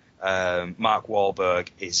great. Mark Wahlberg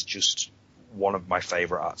is just one of my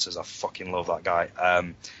favourite actors. I fucking love that guy.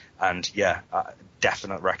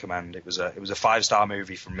 Definite recommend. It was a 5-star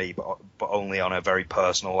movie for me, but only on a very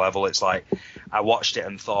personal level. It's like I watched it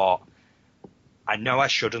and thought, I know I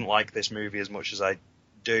shouldn't like this movie as much as I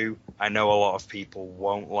do. I know a lot of people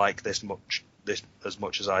won't like this as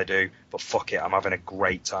much as I do, but fuck it, I'm having a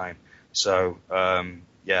great time. So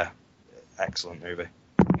excellent movie.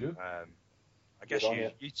 Good. I guess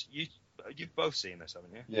you've both seen this,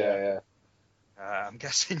 haven't you? Yeah. I'm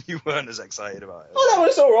guessing you weren't as excited about it. Oh no,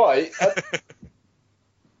 it's all right.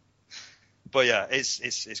 But yeah,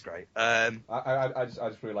 it's great. I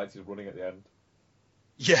just really liked his running at the end.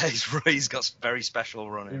 Yeah, he's got very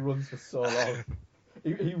special running. He runs for so long.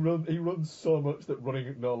 he runs so much that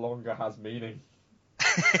running no longer has meaning.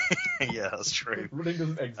 Yeah, that's true. Running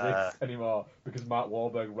doesn't exist anymore because Mark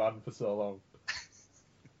Wahlberg ran for so long.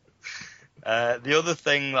 The other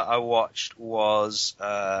thing that I watched was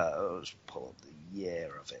let's pull up the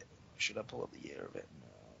year of it. Should I pull up the year of it? No,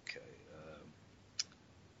 okay.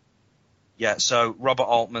 So Robert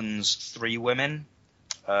Altman's Three Women.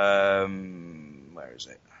 Where is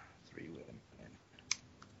it? 3 Women.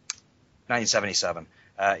 1977.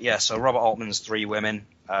 So Robert Altman's Three Women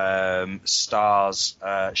stars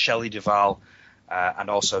Shelley Duvall and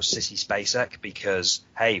also Sissy Spacek, because,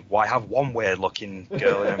 hey, why have one weird-looking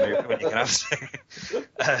girl in a movie when you can have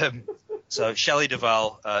two? So Shelley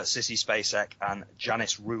Duvall, Sissy Spacek, and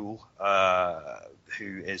Janice Rule,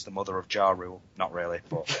 who is the mother of Ja Rule. Not really,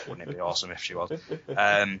 but wouldn't it be awesome if she was?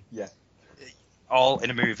 Yeah. All in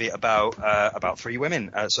a movie about three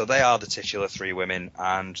women. So they are the titular three women,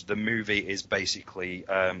 and the movie is basically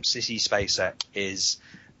Sissy Spacek is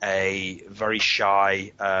a very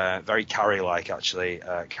shy, very Carrie-like actually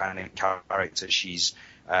kind of character. She's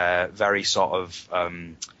very sort of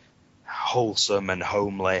wholesome and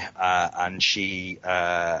homely, and she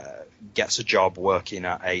gets a job working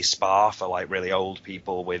at a spa for like really old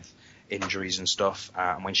people with injuries and stuff.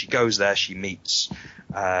 And when she goes there, she meets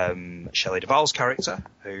Shelley Duvall's character,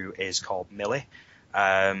 who is called Millie.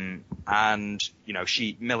 And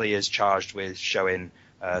Millie is charged with showing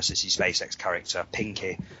Sissy Spacek's character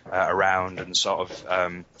Pinky around and sort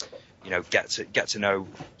of get to know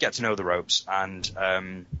the ropes. And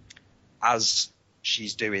as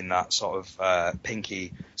she's doing that, sort of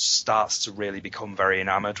Pinky starts to really become very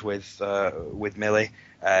enamoured with Millie.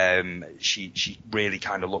 She really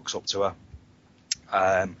kind of looks up to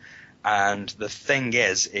her. And the thing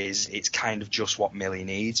is it's kind of just what Millie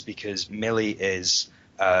needs, because Millie is,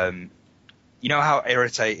 you know how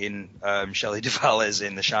irritating Shelley Duvall is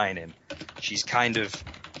in The Shining? She's kind of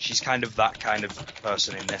that kind of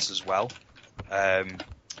person in this as well.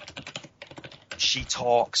 She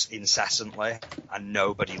talks incessantly and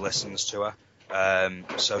nobody listens to her.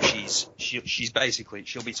 So she's basically,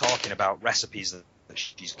 she'll be talking about recipes that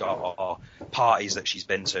she's got, or parties that she's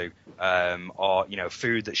been to, or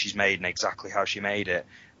food that she's made and exactly how she made it.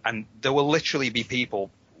 And there will literally be people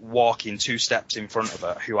walking 2 steps in front of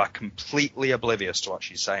her who are completely oblivious to what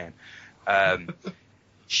she's saying.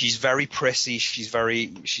 She's very prissy. She's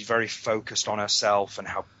very focused on herself and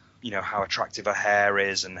how attractive her hair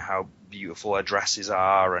is and how beautiful her dresses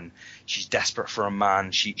are, and she's desperate for a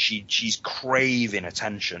man. She's craving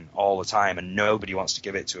attention all the time, and nobody wants to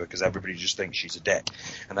give it to her because everybody just thinks she's a dick.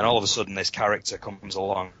 And then all of a sudden this character comes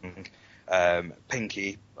along,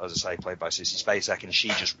 Pinky, as I say, played by Sissy Spacek, and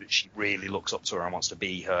she really looks up to her and wants to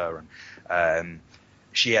be her, and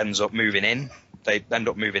she ends up moving in. They end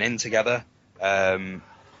up moving in together, and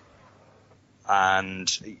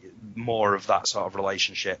more of that sort of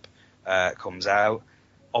relationship comes out.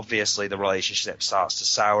 Obviously, the relationship starts to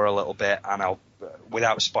sour a little bit, and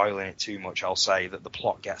without spoiling it too much, I'll say that the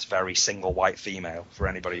plot gets very single white female for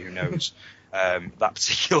anybody who knows that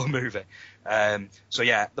particular movie. So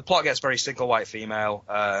yeah, the plot gets very single white female,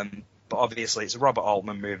 but obviously it's a Robert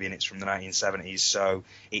Altman movie and it's from the 1970s, so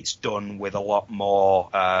it's done with a lot more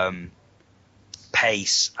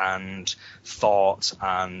pace and thought,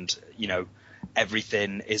 and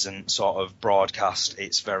everything isn't sort of broadcast.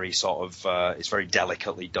 It's very sort of it's very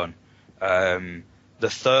delicately done. The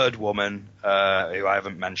third woman, who I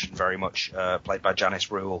haven't mentioned very much, played by Janice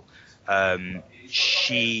Rule,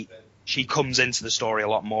 she comes into the story a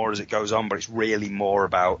lot more as it goes on, but it's really more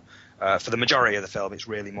about, for the majority of the film, it's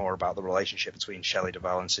really more about the relationship between Shelley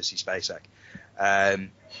Duvall and Sissy Spacek.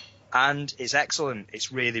 And it's excellent.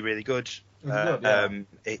 It's really, really good.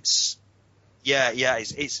 It's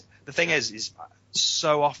the thing is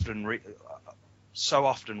so often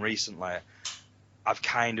recently, I've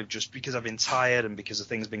kind of just, because I've been tired and because of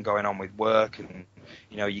things been going on with work, and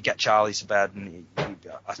you get Charlie to bed, and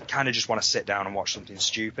I kind of just want to sit down and watch something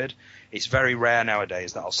stupid. It's very rare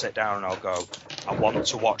nowadays that I'll sit down and I'll go, I want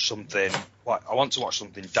to watch something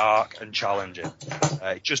dark and challenging.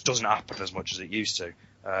 It just doesn't happen as much as it used to.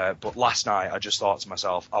 But last night I just thought to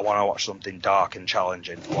myself, I want to watch something dark and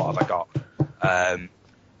challenging. What have I got?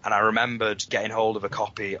 And I remembered getting hold of a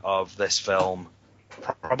copy of this film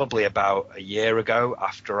probably about a year ago,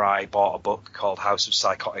 after I bought a book called House of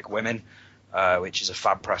Psychotic Women, which is a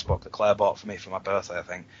Fab Press book that Claire bought for me for my birthday, I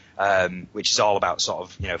think, which is all about sort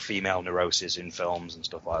of, female neuroses in films and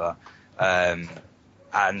stuff like that.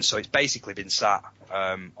 And so it's basically been sat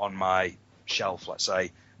on my shelf, let's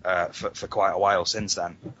say, for quite a while since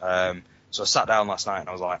then. So I sat down last night and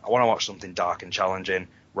I was like, I want to watch something dark and challenging.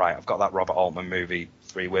 Right, I've got that Robert Altman movie,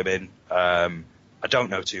 3 Women. I don't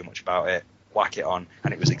know too much about it. Whack it on,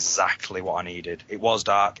 and it was exactly what I needed. It was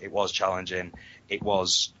dark, it was challenging, it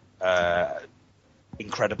was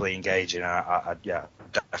incredibly engaging. I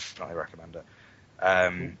definitely recommend it.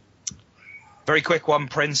 Very quick one,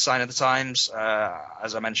 Prince, Sign of the Times.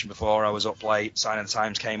 As I mentioned before, I was up late. Sign of the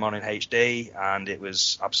Times came on in HD, and it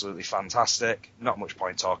was absolutely fantastic. Not much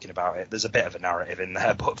point talking about it. There's a bit of a narrative in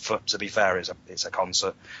there, but to be fair, it's a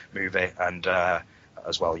concert movie, and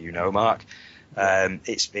as well, Mark.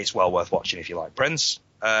 It's well worth watching if you like Prince.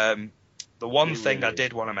 The one thing I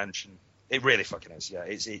did want to mention, it really fucking is. Yeah,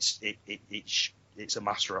 it's a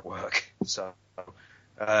master at work. So,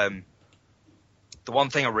 the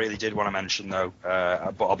one thing I really did want to mention though,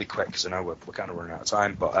 but I'll be quick because I know we're kind of running out of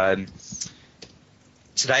time. But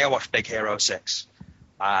today I watched Big Hero 6,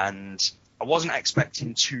 and I wasn't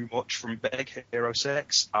expecting too much from Big Hero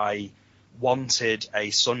 6. I wanted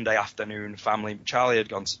a Sunday afternoon family. Charlie had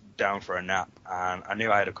gone down for a nap, and I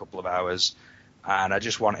knew I had a couple of hours, and I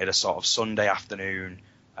just wanted a sort of Sunday afternoon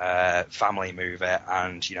family movie,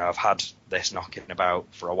 and I've had this knocking about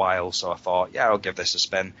for a while, so I thought, yeah, I'll give this a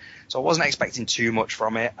spin. So I wasn't expecting too much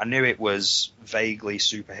from it. I knew it was vaguely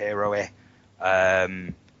superhero-y,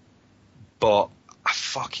 but I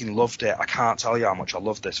fucking loved it. I can't tell you how much I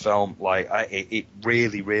loved this film. Like, it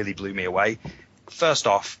really, really blew me away. First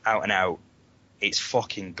off, out and out, it's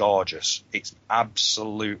fucking gorgeous. It's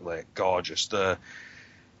absolutely gorgeous. The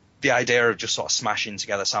idea of just sort of smashing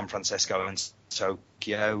together San Francisco and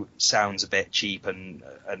Tokyo sounds a bit cheap and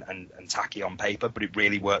tacky on paper, but it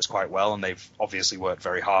really works quite well, and they've obviously worked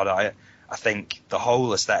very hard at it. I think the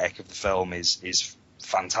whole aesthetic of the film is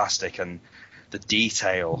fantastic, and the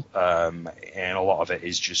detail in a lot of it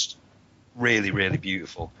is just really, really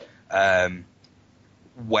beautiful.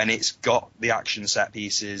 When it's got the action set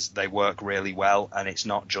pieces, they work really well, and it's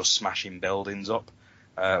not just smashing buildings up,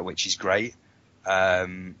 which is great.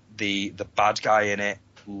 The bad guy in it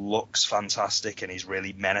looks fantastic, and he's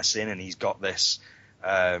really menacing, and he's got this,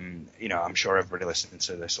 I'm sure everybody listening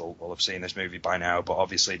to this will have seen this movie by now, but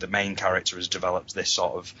obviously the main character has developed this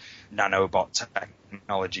sort of nanobot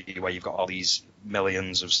technology where you've got all these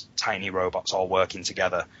millions of tiny robots all working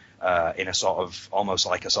together in a sort of, almost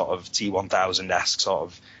like a sort of T-1000-esque sort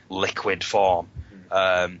of liquid form.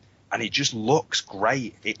 And it just looks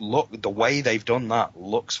great. The way they've done that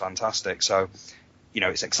looks fantastic. So,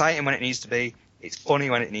 it's exciting when it needs to be. It's funny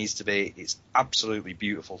when it needs to be. It's absolutely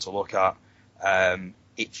beautiful to look at.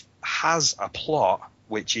 It has a plot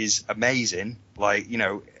which is amazing. Like,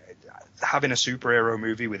 having a superhero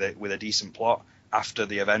movie with a decent plot after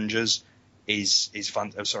the Avengers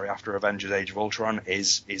after Avengers: Age of Ultron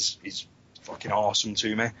is fucking awesome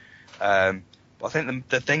to me. But I think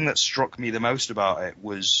the thing that struck me the most about it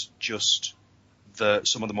was just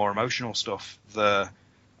some of the more emotional stuff.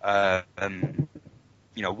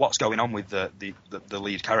 What's going on with the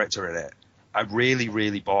lead character in it. I really,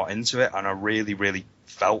 really bought into it, and I really, really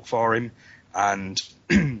felt for him. And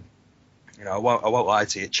I won't lie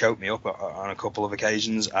to you, it choked me up on a couple of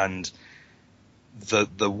occasions. And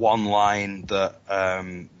the one line that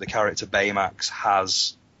the character Baymax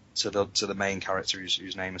has to the main character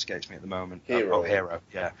whose name escapes me at the moment, Hero,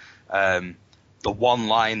 yeah. The one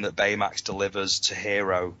line that Baymax delivers to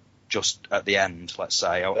Hero just at the end, let's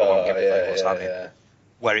say, I won't give it what's happening,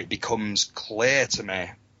 where it becomes clear to me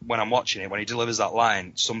when I'm watching it, when he delivers that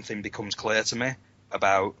line, something becomes clear to me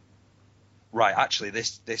about, right, actually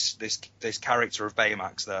this character of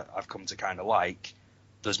Baymax that I've come to kind of like,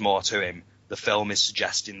 there's more to him. The film is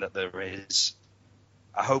suggesting that there is.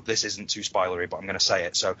 I hope this isn't too spoilery, but I'm going to say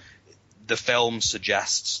it. So the film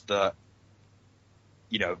suggests that,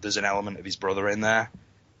 there's an element of his brother in there,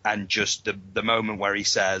 and just the moment where he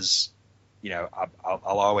says,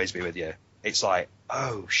 I'll always be with you. It's like,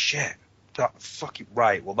 oh shit, that fucking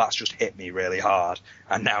right. Well, that's just hit me really hard,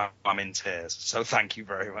 and now I'm in tears. So thank you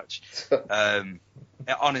very much.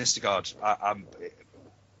 Honest to God, it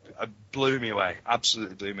blew me away.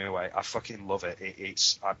 Absolutely blew me away. I fucking love it.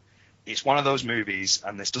 It's one of those movies,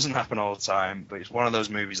 and this doesn't happen all the time, but it's one of those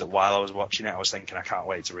movies that while I was watching it, I was thinking, I can't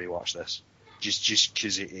wait to rewatch this, just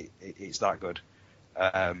because it's that good.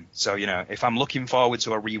 So if I'm looking forward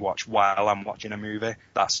to a rewatch while I'm watching a movie,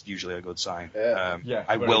 that's usually a good sign.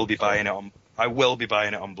 I will be buying it on. I will be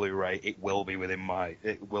buying it on Blu-ray. It will be in my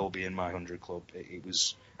 100 club. It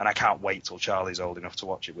was, and I can't wait till Charlie's old enough to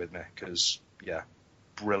watch it with me, because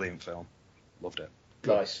brilliant film, loved it.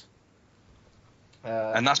 Nice.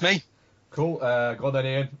 And that's me. Cool. Go on then,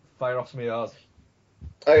 Ian. Fire off some of yours.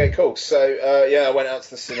 Okay, cool. So, I went out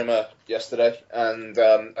to the cinema yesterday, and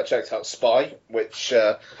I checked out Spy, which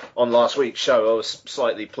on last week's show I was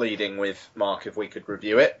slightly pleading with Mark if we could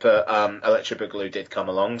review it, but Electric Boogaloo did come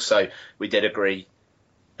along, so we did agree.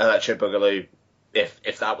 Electric Boogaloo,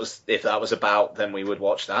 if that was about, then we would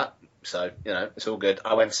watch that. So, it's all good.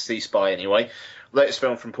 I went to see Spy anyway. Latest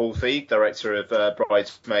film from Paul Feig, director of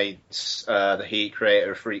Bridesmaids, The Heat,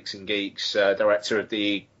 creator of Freaks and Geeks, director of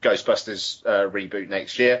the Ghostbusters reboot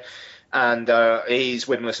next year. And he's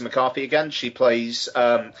with Melissa McCarthy again. She plays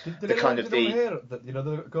the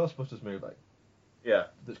Ghostbusters movie? Yeah.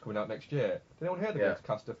 That's coming out next year. Did anyone hear the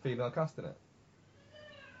cast of female cast in it?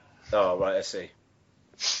 Oh, right, I see.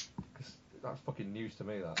 That's fucking news to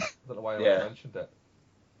me, that. I don't know why I mentioned it.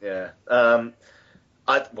 Yeah.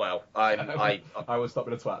 I will stop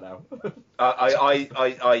being a twat now.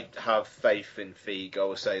 I have faith in Feig, I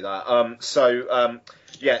will say that.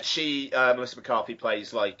 She Melissa McCarthy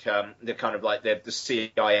plays like the kind of like the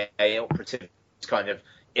CIA operative kind of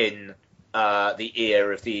in the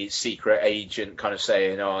ear of the secret agent, kind of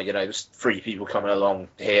saying, there's 3 people coming along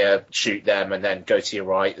here, shoot them, and then go to your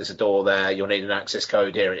right, there's a door there, you'll need an access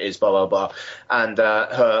code, here it is, blah, blah, blah. And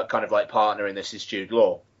her kind of like partner in this is Jude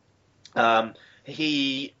Law.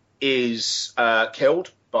 He is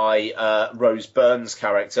killed by Rose Byrne's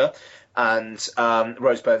character, and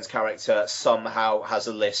Rose Byrne's character somehow has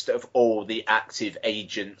a list of all the active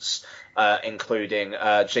agents, including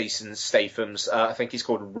Jason Statham's, I think he's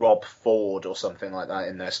called Rob Ford or something like that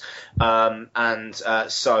in this.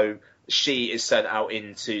 So she is sent out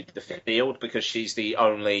into the field because she's the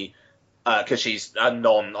only, because she's a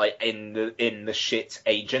in the shit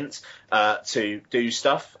agent to do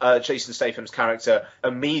stuff. Jason Statham's character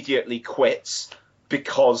immediately quits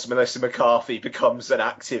because Melissa McCarthy becomes an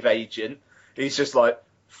active agent. He's just like,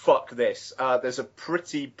 fuck this. There's a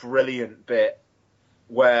pretty brilliant bit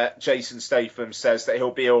where Jason Statham says that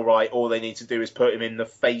he'll be all right. All they need to do is put him in the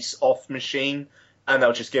face-off machine, and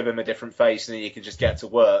they'll just give him a different face, and then he can just get to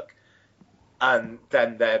work. And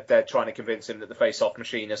then they're trying to convince him that the face-off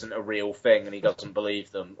machine isn't a real thing, and he doesn't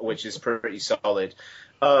believe them, which is pretty solid.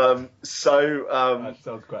 That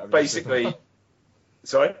sounds quite amusing. Basically,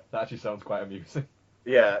 sorry? That actually sounds quite amusing.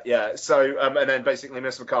 Yeah. So, and then basically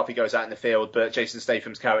Miss McCarthy goes out in the field, but Jason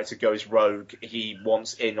Statham's character goes rogue. He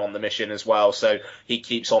wants in on the mission as well, so he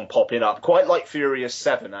keeps on popping up. Quite like Furious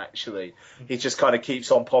 7, actually. He just kind of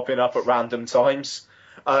keeps on popping up at random times.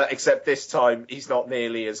 Except this time, he's not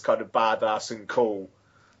nearly as kind of badass and cool.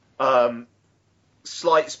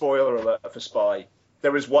 Slight spoiler alert for Spy.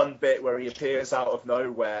 There is one bit where he appears out of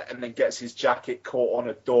nowhere and then gets his jacket caught on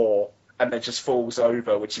a door and then just falls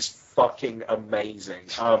over, which is fucking amazing.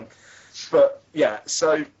 But yeah,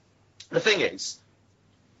 so the thing is,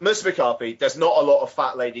 Melissa McCarthy, there's not a lot of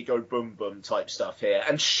fat lady go boom boom type stuff here,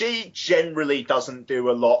 and she generally doesn't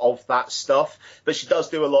do a lot of that stuff, but she does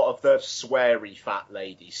do a lot of the sweary fat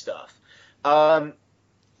lady stuff.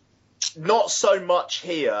 Not so much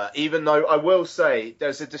here, even though I will say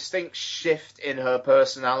there's a distinct shift in her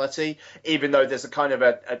personality, even though there's a kind of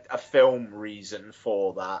a film reason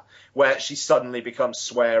for that, where she suddenly becomes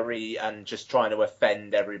sweary and just trying to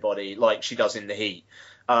offend everybody like she does in The Heat.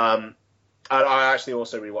 And I actually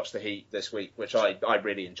also rewatched The Heat this week, which I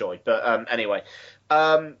really enjoyed. But anyway,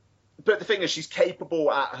 but the thing is, she's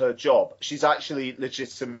capable at her job. She's actually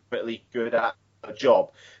legitimately good at her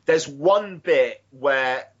job. There's one bit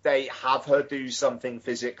where they have her do something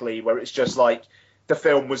physically where it's just like the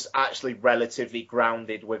film was actually relatively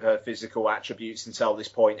grounded with her physical attributes until this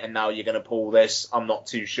point, and now you're going to pull this. I'm not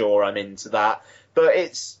too sure I'm into that. But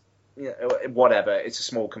it's... whatever, it's a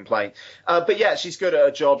small complaint. But yeah, she's good at her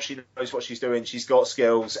job. She knows what she's doing. She's got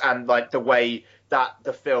skills, and like the way that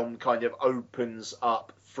the film kind of opens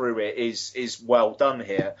up through it is well done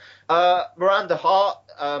here. Miranda Hart,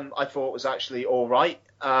 I thought was actually all right.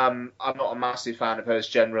 I'm not a massive fan of hers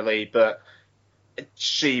generally, but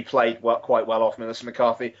she played quite well off Melissa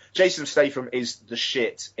McCarthy. Jason Statham is the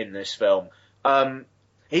shit in this film.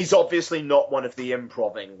 He's obviously not one of the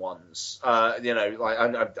improving ones.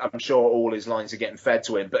 I'm sure all his lines are getting fed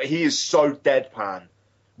to him, but he is so deadpan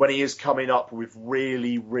when he is coming up with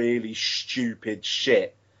really, really stupid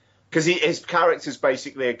shit. Because his character's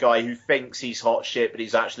basically a guy who thinks he's hot shit, but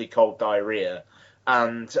he's actually cold diarrhea.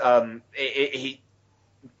 And he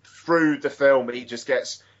through the film, he just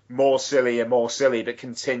gets more silly and more silly, but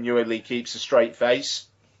continually keeps a straight face.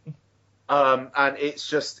 And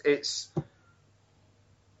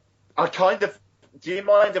I kind of... Do you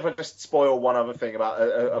mind if I just spoil one other thing about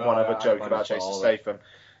one other joke about Jason Statham?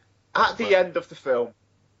 At the end of the film,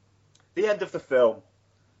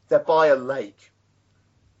 they're by a lake,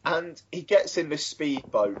 and he gets in this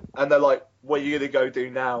speedboat, and they're like, "What are you gonna go do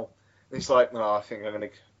now?" And he's like, "No, I think I'm gonna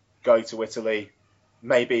go to Italy,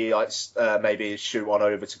 maybe shoot on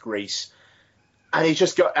over to Greece." And he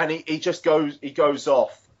goes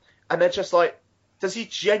off, and they're just like, does he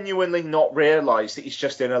genuinely not realise that he's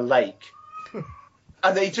just in a lake?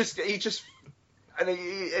 And he just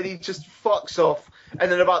fucks off.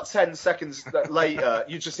 And then about 10 seconds later,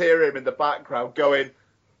 you just hear him in the background going,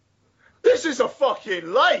 "This is a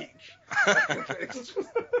fucking lake."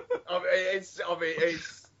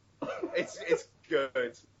 It's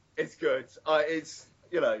good. It's good.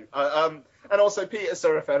 And also Peter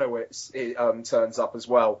Serafinowicz turns up as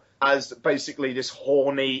well as basically this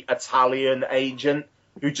horny Italian agent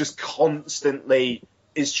who just constantly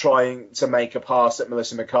is trying to make a pass at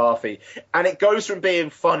Melissa McCarthy. And it goes from being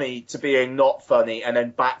funny to being not funny and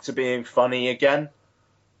then back to being funny again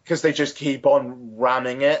because they just keep on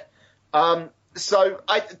ramming it.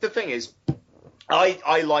 The thing is,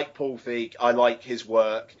 I like Paul Feig. I like his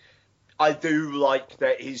work. I do like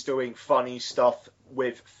that he's doing funny stuff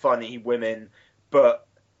with funny women, but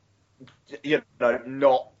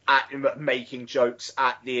not making jokes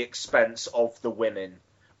at the expense of the women.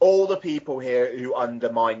 All the people here who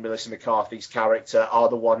undermine Melissa McCarthy's character are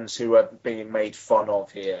the ones who are being made fun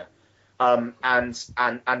of here. And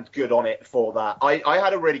good on it for that. I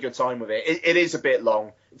had a really good time with it. It is a bit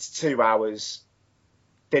long. It's 2 hours.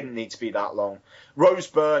 Didn't need to be that long. Rose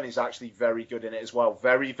Byrne is actually very good in it as well.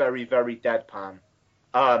 Very, very, very deadpan.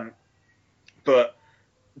 But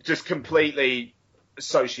just completely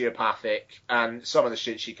sociopathic, and some of the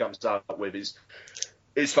shit she comes out with is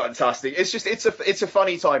fantastic. It's just it's a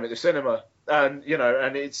funny time at the cinema, and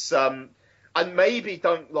and it's I maybe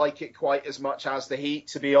don't like it quite as much as The Heat,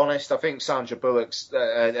 to be honest. I think Sandra Bullock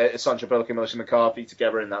and Melissa McCarthy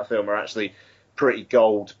together in that film are actually pretty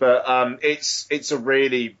gold. But it's a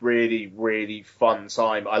really, really, really fun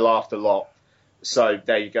time. I laughed a lot. So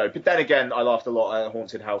there you go. But then again, I laughed a lot at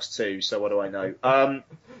Haunted House 2, so what do I know?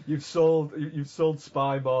 You've sold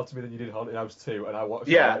Spy more to me than you did Haunted House 2, and I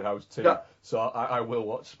watched Haunted House 2, so I will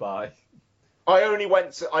watch Spy. I only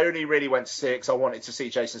really went to see it because I wanted to see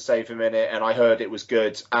Jason Statham in it, and I heard it was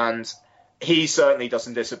good. And he certainly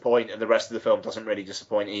doesn't disappoint, and the rest of the film doesn't really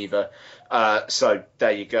disappoint either. So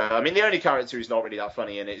there you go. I mean, the only character who's not really that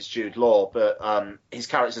funny in it is Jude Law, but his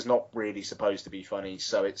character's not really supposed to be funny,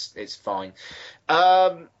 so it's fine.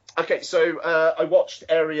 Okay, so I watched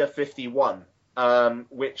Area 51,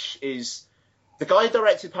 which is... The guy who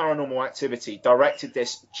directed Paranormal Activity directed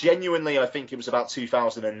this, genuinely, I think it was about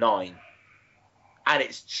 2009. And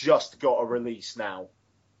it's just got a release now.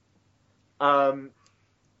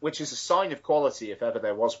 Which is a sign of quality, if ever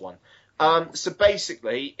there was one. So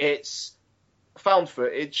basically, it's found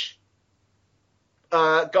footage.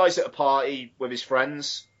 Guy's at a party with his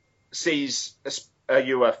friends, sees a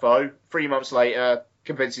UFO. 3 months later,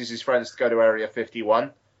 convinces his friends to go to Area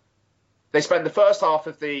 51. They spend the first half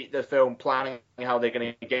of the film planning how they're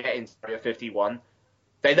going to get into Area 51.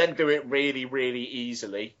 They then do it really, really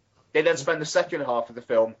easily. They then spend the second half of the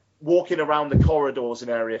film walking around the corridors in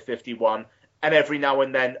Area 51, and every now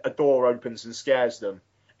and then a door opens and scares them.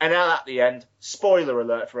 And then at the end, spoiler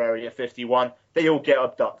alert for Area 51, they all get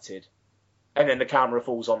abducted. And then the camera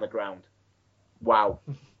falls on the ground. Wow.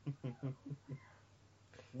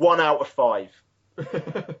 1 out of 5.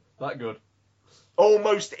 That good.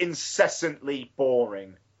 Almost incessantly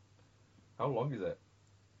boring. How long is it?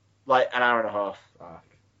 Like an hour and a half.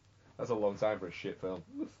 That's a long time for a shit film.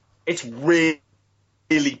 It's really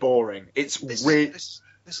boring. This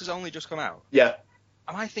has only just come out. Yeah.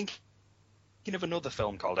 Am I thinking of another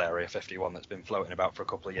film called Area 51 that's been floating about for a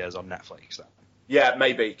couple of years on Netflix? Then? Yeah,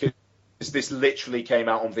 maybe. Because this literally came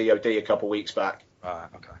out on VOD a couple of weeks back. Right,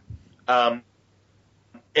 okay.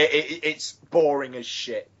 It's boring as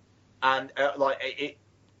shit. And I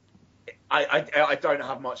don't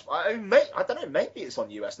have much. I don't know. Maybe it's on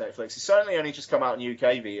US Netflix. It's certainly only just come out in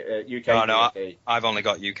UK. No, I've only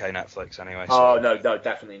got UK Netflix anyway. So. Oh no,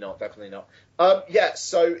 definitely not. Yeah,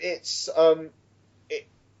 so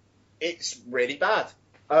it's really bad.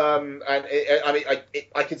 And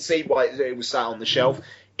I can see why it was sat on the shelf.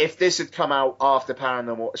 If this had come out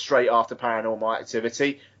straight after Paranormal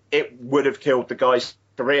Activity, it would have killed the guy's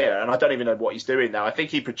career, and I don't even know what he's doing now. I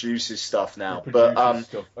think he produces stuff now,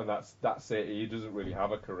 stuff, and that's it. He doesn't really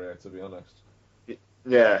have a career, to be honest.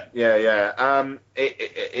 Yeah.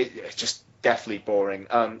 It's just definitely boring.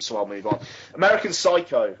 So I'll move on. American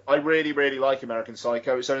Psycho. I really, really like American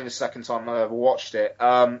Psycho. It's only the second time I've ever watched it.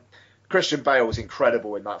 Christian Bale was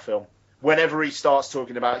incredible in that film. Whenever he starts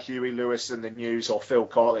talking about Huey Lewis and the News or Phil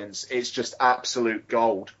Collins, it's just absolute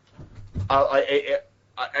gold.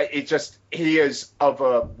 He is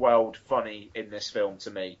otherworld funny in this film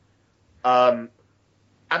to me. And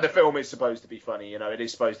the film is supposed to be funny, it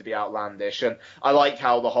is supposed to be outlandish. And I like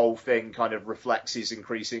how the whole thing kind of reflects his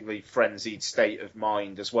increasingly frenzied state of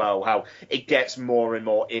mind as well. How it gets more and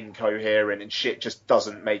more incoherent and shit just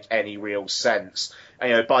doesn't make any real sense.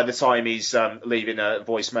 And, by the time he's leaving a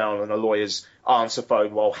voicemail on a lawyer's answer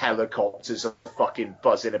phone while helicopters are fucking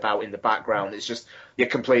buzzing about in the background, it's just, you're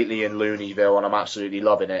completely in Looneyville, and I'm absolutely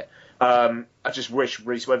loving it. I just wish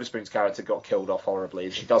Reese Witherspoon's character got killed off horribly,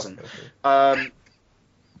 and she doesn't. Let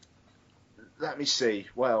me see.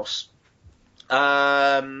 What else?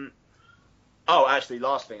 Actually,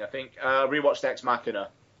 last thing, I think. Rewatched Ex Machina.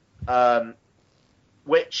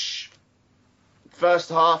 Which, first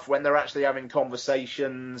half, when they're actually having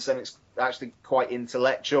conversations and it's actually quite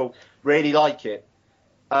intellectual, really like it.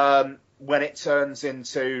 When it turns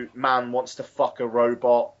into man wants to fuck a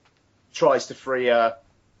robot, tries to free her,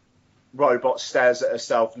 robot stares at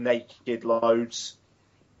herself naked loads.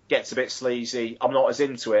 gets a bit sleazy. I'm not as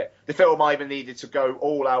into it. The film either needed to go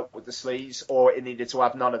all out with the sleaze, or it needed to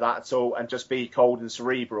have none of that at all and just be cold and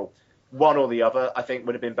cerebral. One or the other, I think,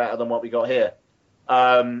 would have been better than what we got here.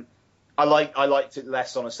 I liked it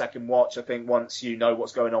less on a second watch. I think once you know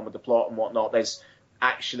what's going on with the plot and whatnot, there's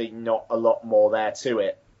actually not a lot more there to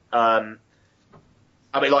it.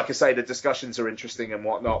 I mean, like I say, the discussions are interesting and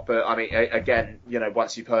whatnot, but I mean, again, you know,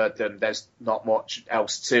 once you've heard them, there's not much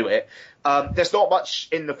else to it. There's not much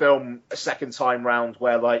in the film a second time round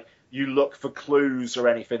where, like, you look for clues or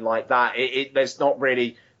anything like that. There's not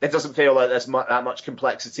really, it doesn't feel like there's that much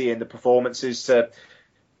complexity in the performances to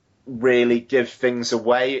really give things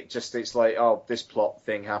away. It's like, oh, this plot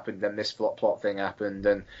thing happened, then this plot thing happened,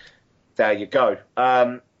 and there you go.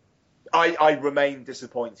 I remain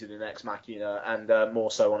disappointed in Ex Machina, and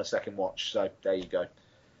more so on a second watch. So there you go.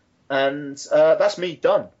 And that's me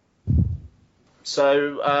done.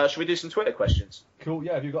 So should we do some Twitter questions? Cool.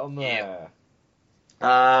 Yeah. Have you got them there?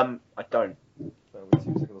 I don't. Wait 2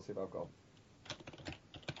 seconds. I'll see if I've got.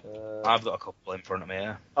 I've got a couple in front of me.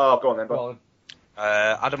 Yeah. Oh, go on then. Go on.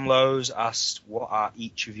 Adam Lowe's asked, "What are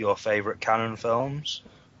each of your favourite Cannon films?"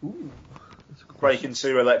 Ooh. Breaking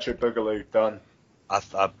 2, Electric Boogaloo, done.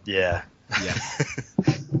 Yeah. Yeah.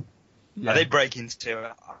 I think Breaking 2.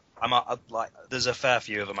 There's a fair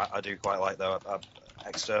few of them I do quite like though.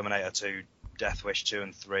 Exterminator 2, Death Wish 2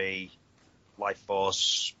 and 3, Life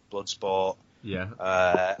Force, Bloodsport. Yeah.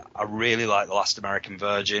 I really like The Last American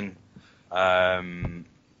Virgin,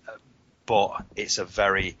 but it's a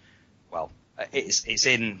very It's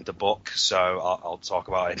in the book, so I'll talk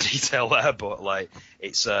about it in detail there. But like,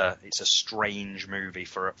 it's a strange movie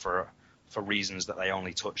for reasons that they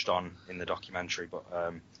only touched on in the documentary. But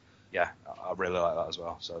yeah, I really like that as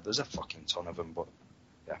well. So there's a fucking ton of them, but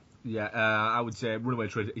yeah. Yeah, I would say Runaway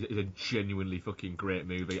Train is a genuinely fucking great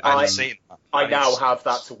movie. I now have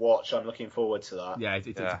that to watch. I'm looking forward to that. Yeah,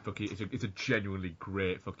 it's a genuinely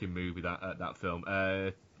great fucking movie, that film.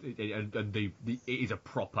 And it is a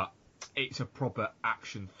proper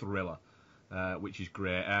action thriller, which is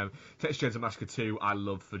great. Texas Chainsaw Massacre 2 I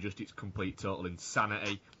love for just its complete total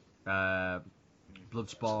insanity.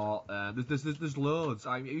 Bloodsport, there's loads.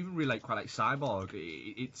 I even really quite like Cyborg.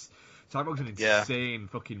 Cyborg's an insane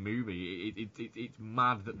fucking movie. It's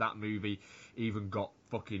mad that movie even got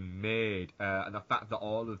fucking made, and the fact that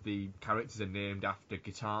all of the characters are named after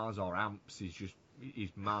guitars or amps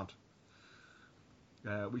is mad.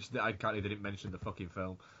 Which I can't believe they didn't mention in the fucking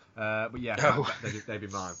film. But yeah, they'd be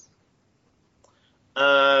mine.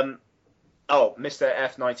 Mr.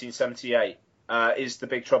 F 1978. Is the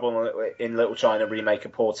Big Trouble in Little China remake a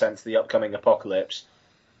portent to the upcoming apocalypse?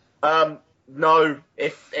 No.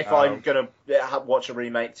 If I'm gonna watch a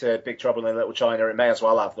remake to Big Trouble in Little China, it may as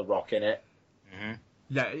well have The Rock in it. Mm-hmm.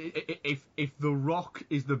 Yeah, if The Rock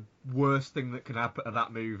is the worst thing that can happen to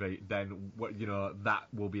that movie, then that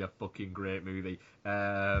will be a fucking great movie.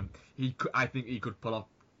 I think he could pull off,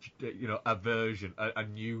 a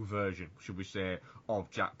new version, should we say, of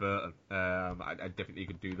Jack Burton. I definitely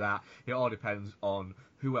could do that. It all depends on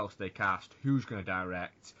who else they cast, who's going to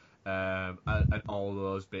direct, and all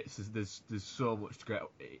those bits. There's so much to get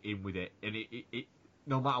in with it, and it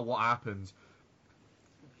no matter what happens,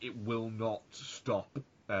 it will not stop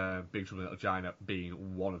Big Trouble in Little China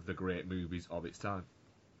being one of the great movies of its time.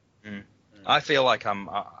 Mm. I feel like I'm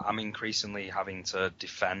increasingly having to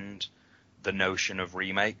defend the notion of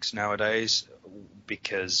remakes nowadays,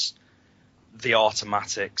 because the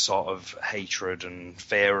automatic sort of hatred and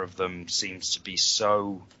fear of them seems to be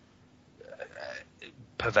so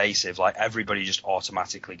pervasive. Like, everybody just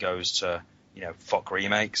automatically goes to, fuck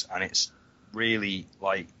remakes, and it's really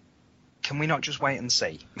like, can we not just wait and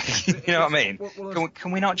see? You know what I mean?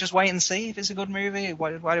 Can we not just wait and see if it's a good movie?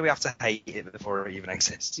 Why do we have to hate it before it even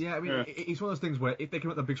exists? Yeah, I mean, it's one of those things where if they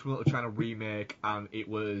came out with the Big Trouble in Little China remake and it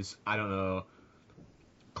was, I don't know,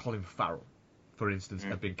 Colin Farrell, for instance,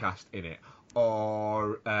 had been cast in it,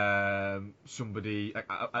 or somebody,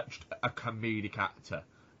 a comedic actor,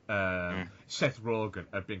 Seth Rogen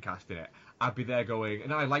had been cast in it, I'd be there going,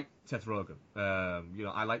 and I like Seth Rogen,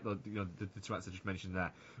 I like the two actors I just mentioned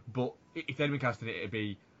there, but if they'd been cast in it, it'd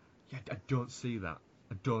be, I don't see that.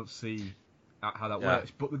 I don't see how that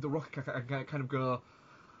works. But with The Rock, I kind of go,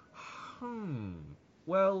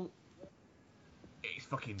 well, it's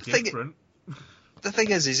fucking different. The thing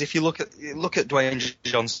is if you look at Dwayne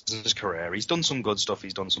Johnson's career, he's done some good stuff,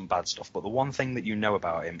 he's done some bad stuff, but the one thing that you know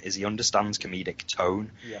about him is he understands comedic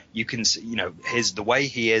tone. Yeah. You can see, the way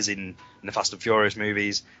he is in the Fast and Furious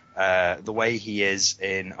movies, the way he is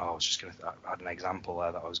in, I was just going to add an example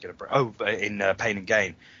there that I was going to bring. In Pain and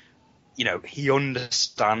Gain. you know, he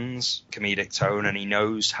understands comedic tone and he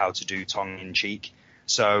knows how to do tongue-in-cheek.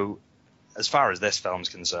 So, as far as this film's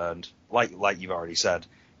concerned, like you've already said,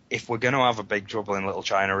 if we're going to have a Big Trouble in Little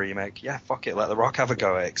China remake, yeah, fuck it, let The Rock have a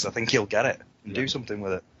go at it, because I think he'll get it and do something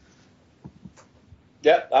with it.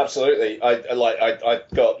 Yeah, absolutely. I've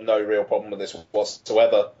got no real problem with this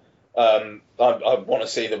whatsoever. I want to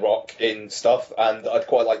see The Rock in stuff, and I'd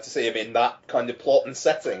quite like to see him in that kind of plot and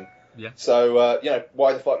setting. Yeah. So,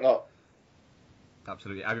 why the fuck not?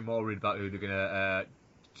 Absolutely. I'd be more worried about who they're going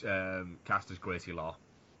to cast as Gracie Law.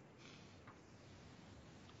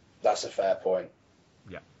 That's a fair point.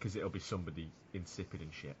 Yeah, because it'll be somebody insipid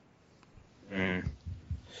and shit.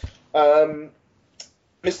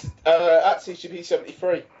 Mr. At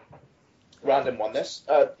CGP73, random one this.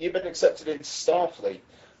 You've been accepted into Starfleet.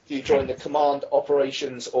 Do you join the Command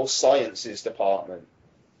Operations or Sciences Department?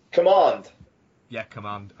 Command. Yeah,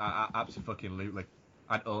 Command. Absolutely.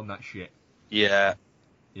 I'd own that shit. Yeah.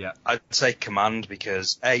 Yeah. I'd say Command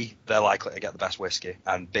because A, they're likely to get the best whiskey,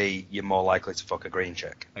 and B, you're more likely to fuck a green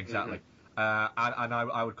chick. Exactly. And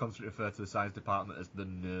I would constantly refer to the science department as the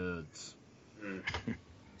nerds.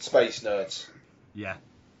 Space nerds. Yeah.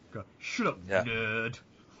 Go, shut up, nerd.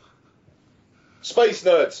 Space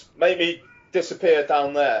nerds. Make me disappear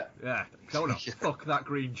down there. Yeah. Don't want to fuck that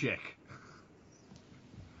green chick.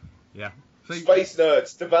 Yeah. So, Space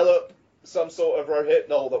nerds. Develop some sort of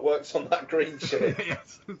rohypnol that works on that green chick.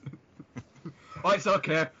 Yes. Oh, it's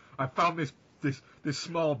okay. I found this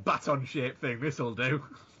small baton-shaped thing. This'll do.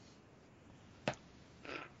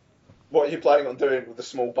 What are you planning on doing with the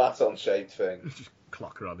small baton-shaped thing? Just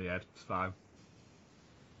clock her on the head. It's fine.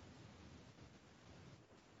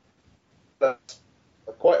 That's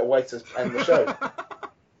quite a way to end the show.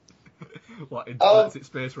 What, intergalactic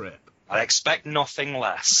space rape? I expect nothing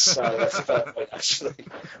less. No, that's a fair point, actually.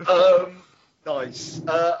 Nice.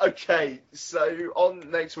 Okay, so on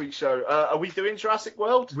next week's show, are we doing Jurassic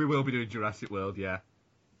World? We will be doing Jurassic World, yeah.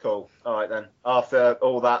 Cool. All right, then. After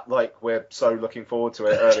all that, we're so looking forward to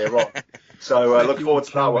it earlier on. So look forward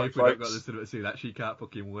to that one, if we don't folks. got the cinema to see that, she can't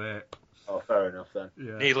fucking wait. Oh, fair enough, then.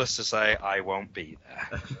 Yeah. Needless to say, I won't be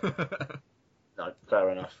there. No, fair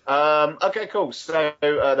enough. Okay, cool. So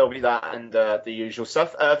there'll be that and the usual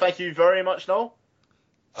stuff. Thank you very much, Noel.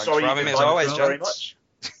 Thanks for having me as always, very gents.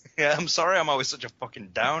 much. Yeah, I'm sorry I'm always such a fucking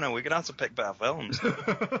downer. We're going to have to pick better films.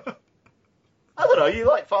 I don't know, you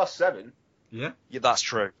like Fast 7. Yeah? Yeah, that's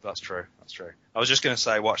true. That's true. I was just going to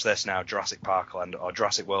say, watch this now. Jurassic Park will end, or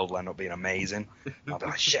Jurassic World will end up being amazing. I'll be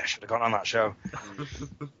like, shit, I should have gone on that show.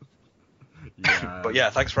 Yeah. But yeah,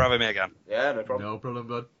 thanks for having me again. Yeah, no problem. No problem,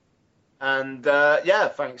 bud. And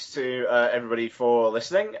thanks to everybody for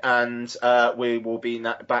listening. And we will be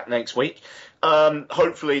back next week.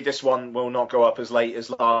 Hopefully this one will not go up as late as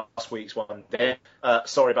last week's one did.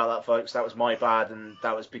 Sorry about that, folks. That was my bad, and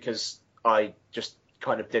that was because I just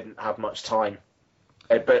kind of didn't have much time.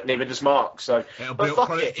 But neither does Mark. So, but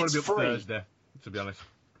fuck it, it's up free. Thursday, to be honest.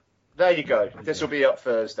 There you go. This will be up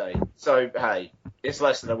Thursday. So hey, it's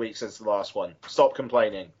less than a week since the last one. Stop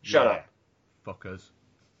complaining. Shut up. Fuckers.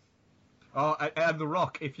 Oh, and The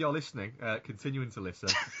Rock, if you're listening, continuing to listen,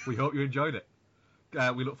 we hope you enjoyed it.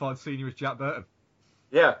 We look forward to seeing you as Jack Burton.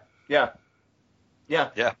 Yeah,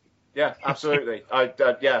 absolutely.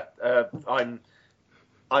 I'm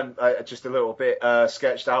just a little bit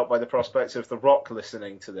sketched out by the prospect of The Rock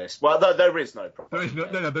listening to this. Well, there is no prospect.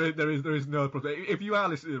 There is no prospect. If you are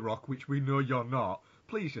listening to The Rock, which we know you're not,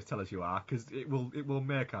 please just tell us you are, because it will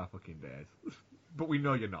make our fucking days. But we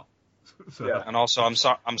know you're not. So. Yeah. And also, I'm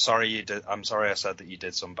sorry you did. I'm sorry I said that you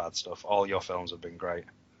did some bad stuff. All your films have been great.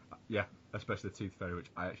 Yeah, especially The Tooth Fairy, which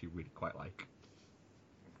I actually really quite like.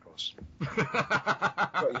 Of course.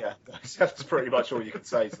 But yeah, that's pretty much all you can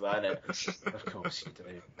say to that, isn't it? Of course you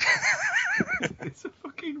do. It's a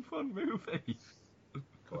fucking fun movie. Of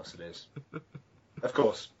course it is. Of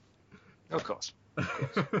course. Of course.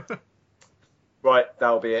 Right,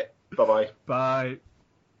 that'll be it. Bye-bye. Bye.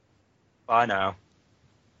 Bye now.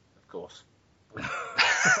 Of course.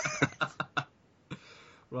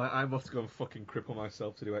 Right, I must go and fucking cripple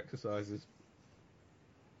myself to do exercises.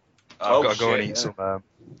 I've got to go and eat some.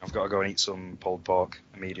 I've got to go and eat some pulled pork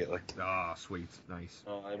immediately. Ah, sweet, nice.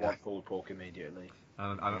 Oh, I want pulled pork immediately.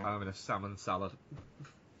 I'm having a salmon salad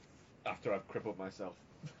after I've crippled myself.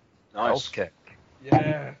 Nice. Health kick.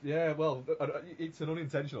 Yeah. Well, it's an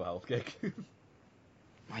unintentional health kick.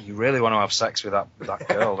 Man, you really want to have sex with that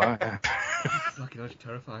girl, don't you? Fucking hell, she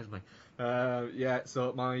terrifies me. Yeah.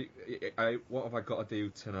 So what have I got to do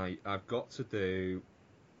tonight? I've got to do.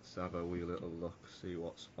 Let's have a wee little look, see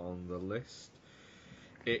what's on the list.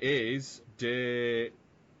 It is day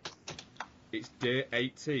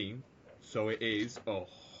 18 So it is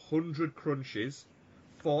 100 crunches,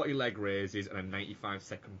 40 leg raises, and a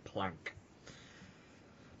 95-second plank.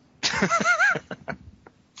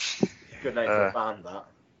 Good name for a band, that.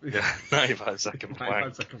 Yeah, 95-second plank.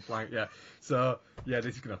 95-second plank, yeah. So, yeah,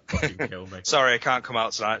 this is going to fucking kill me. Sorry, I can't come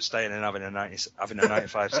out tonight staying and having a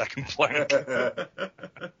 95-second plank.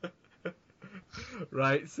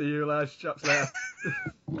 Right, see you lads, chaps later.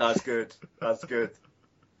 That's good. That's good.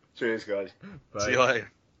 Cheers, guys. See you later.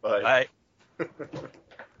 Bye. Bye.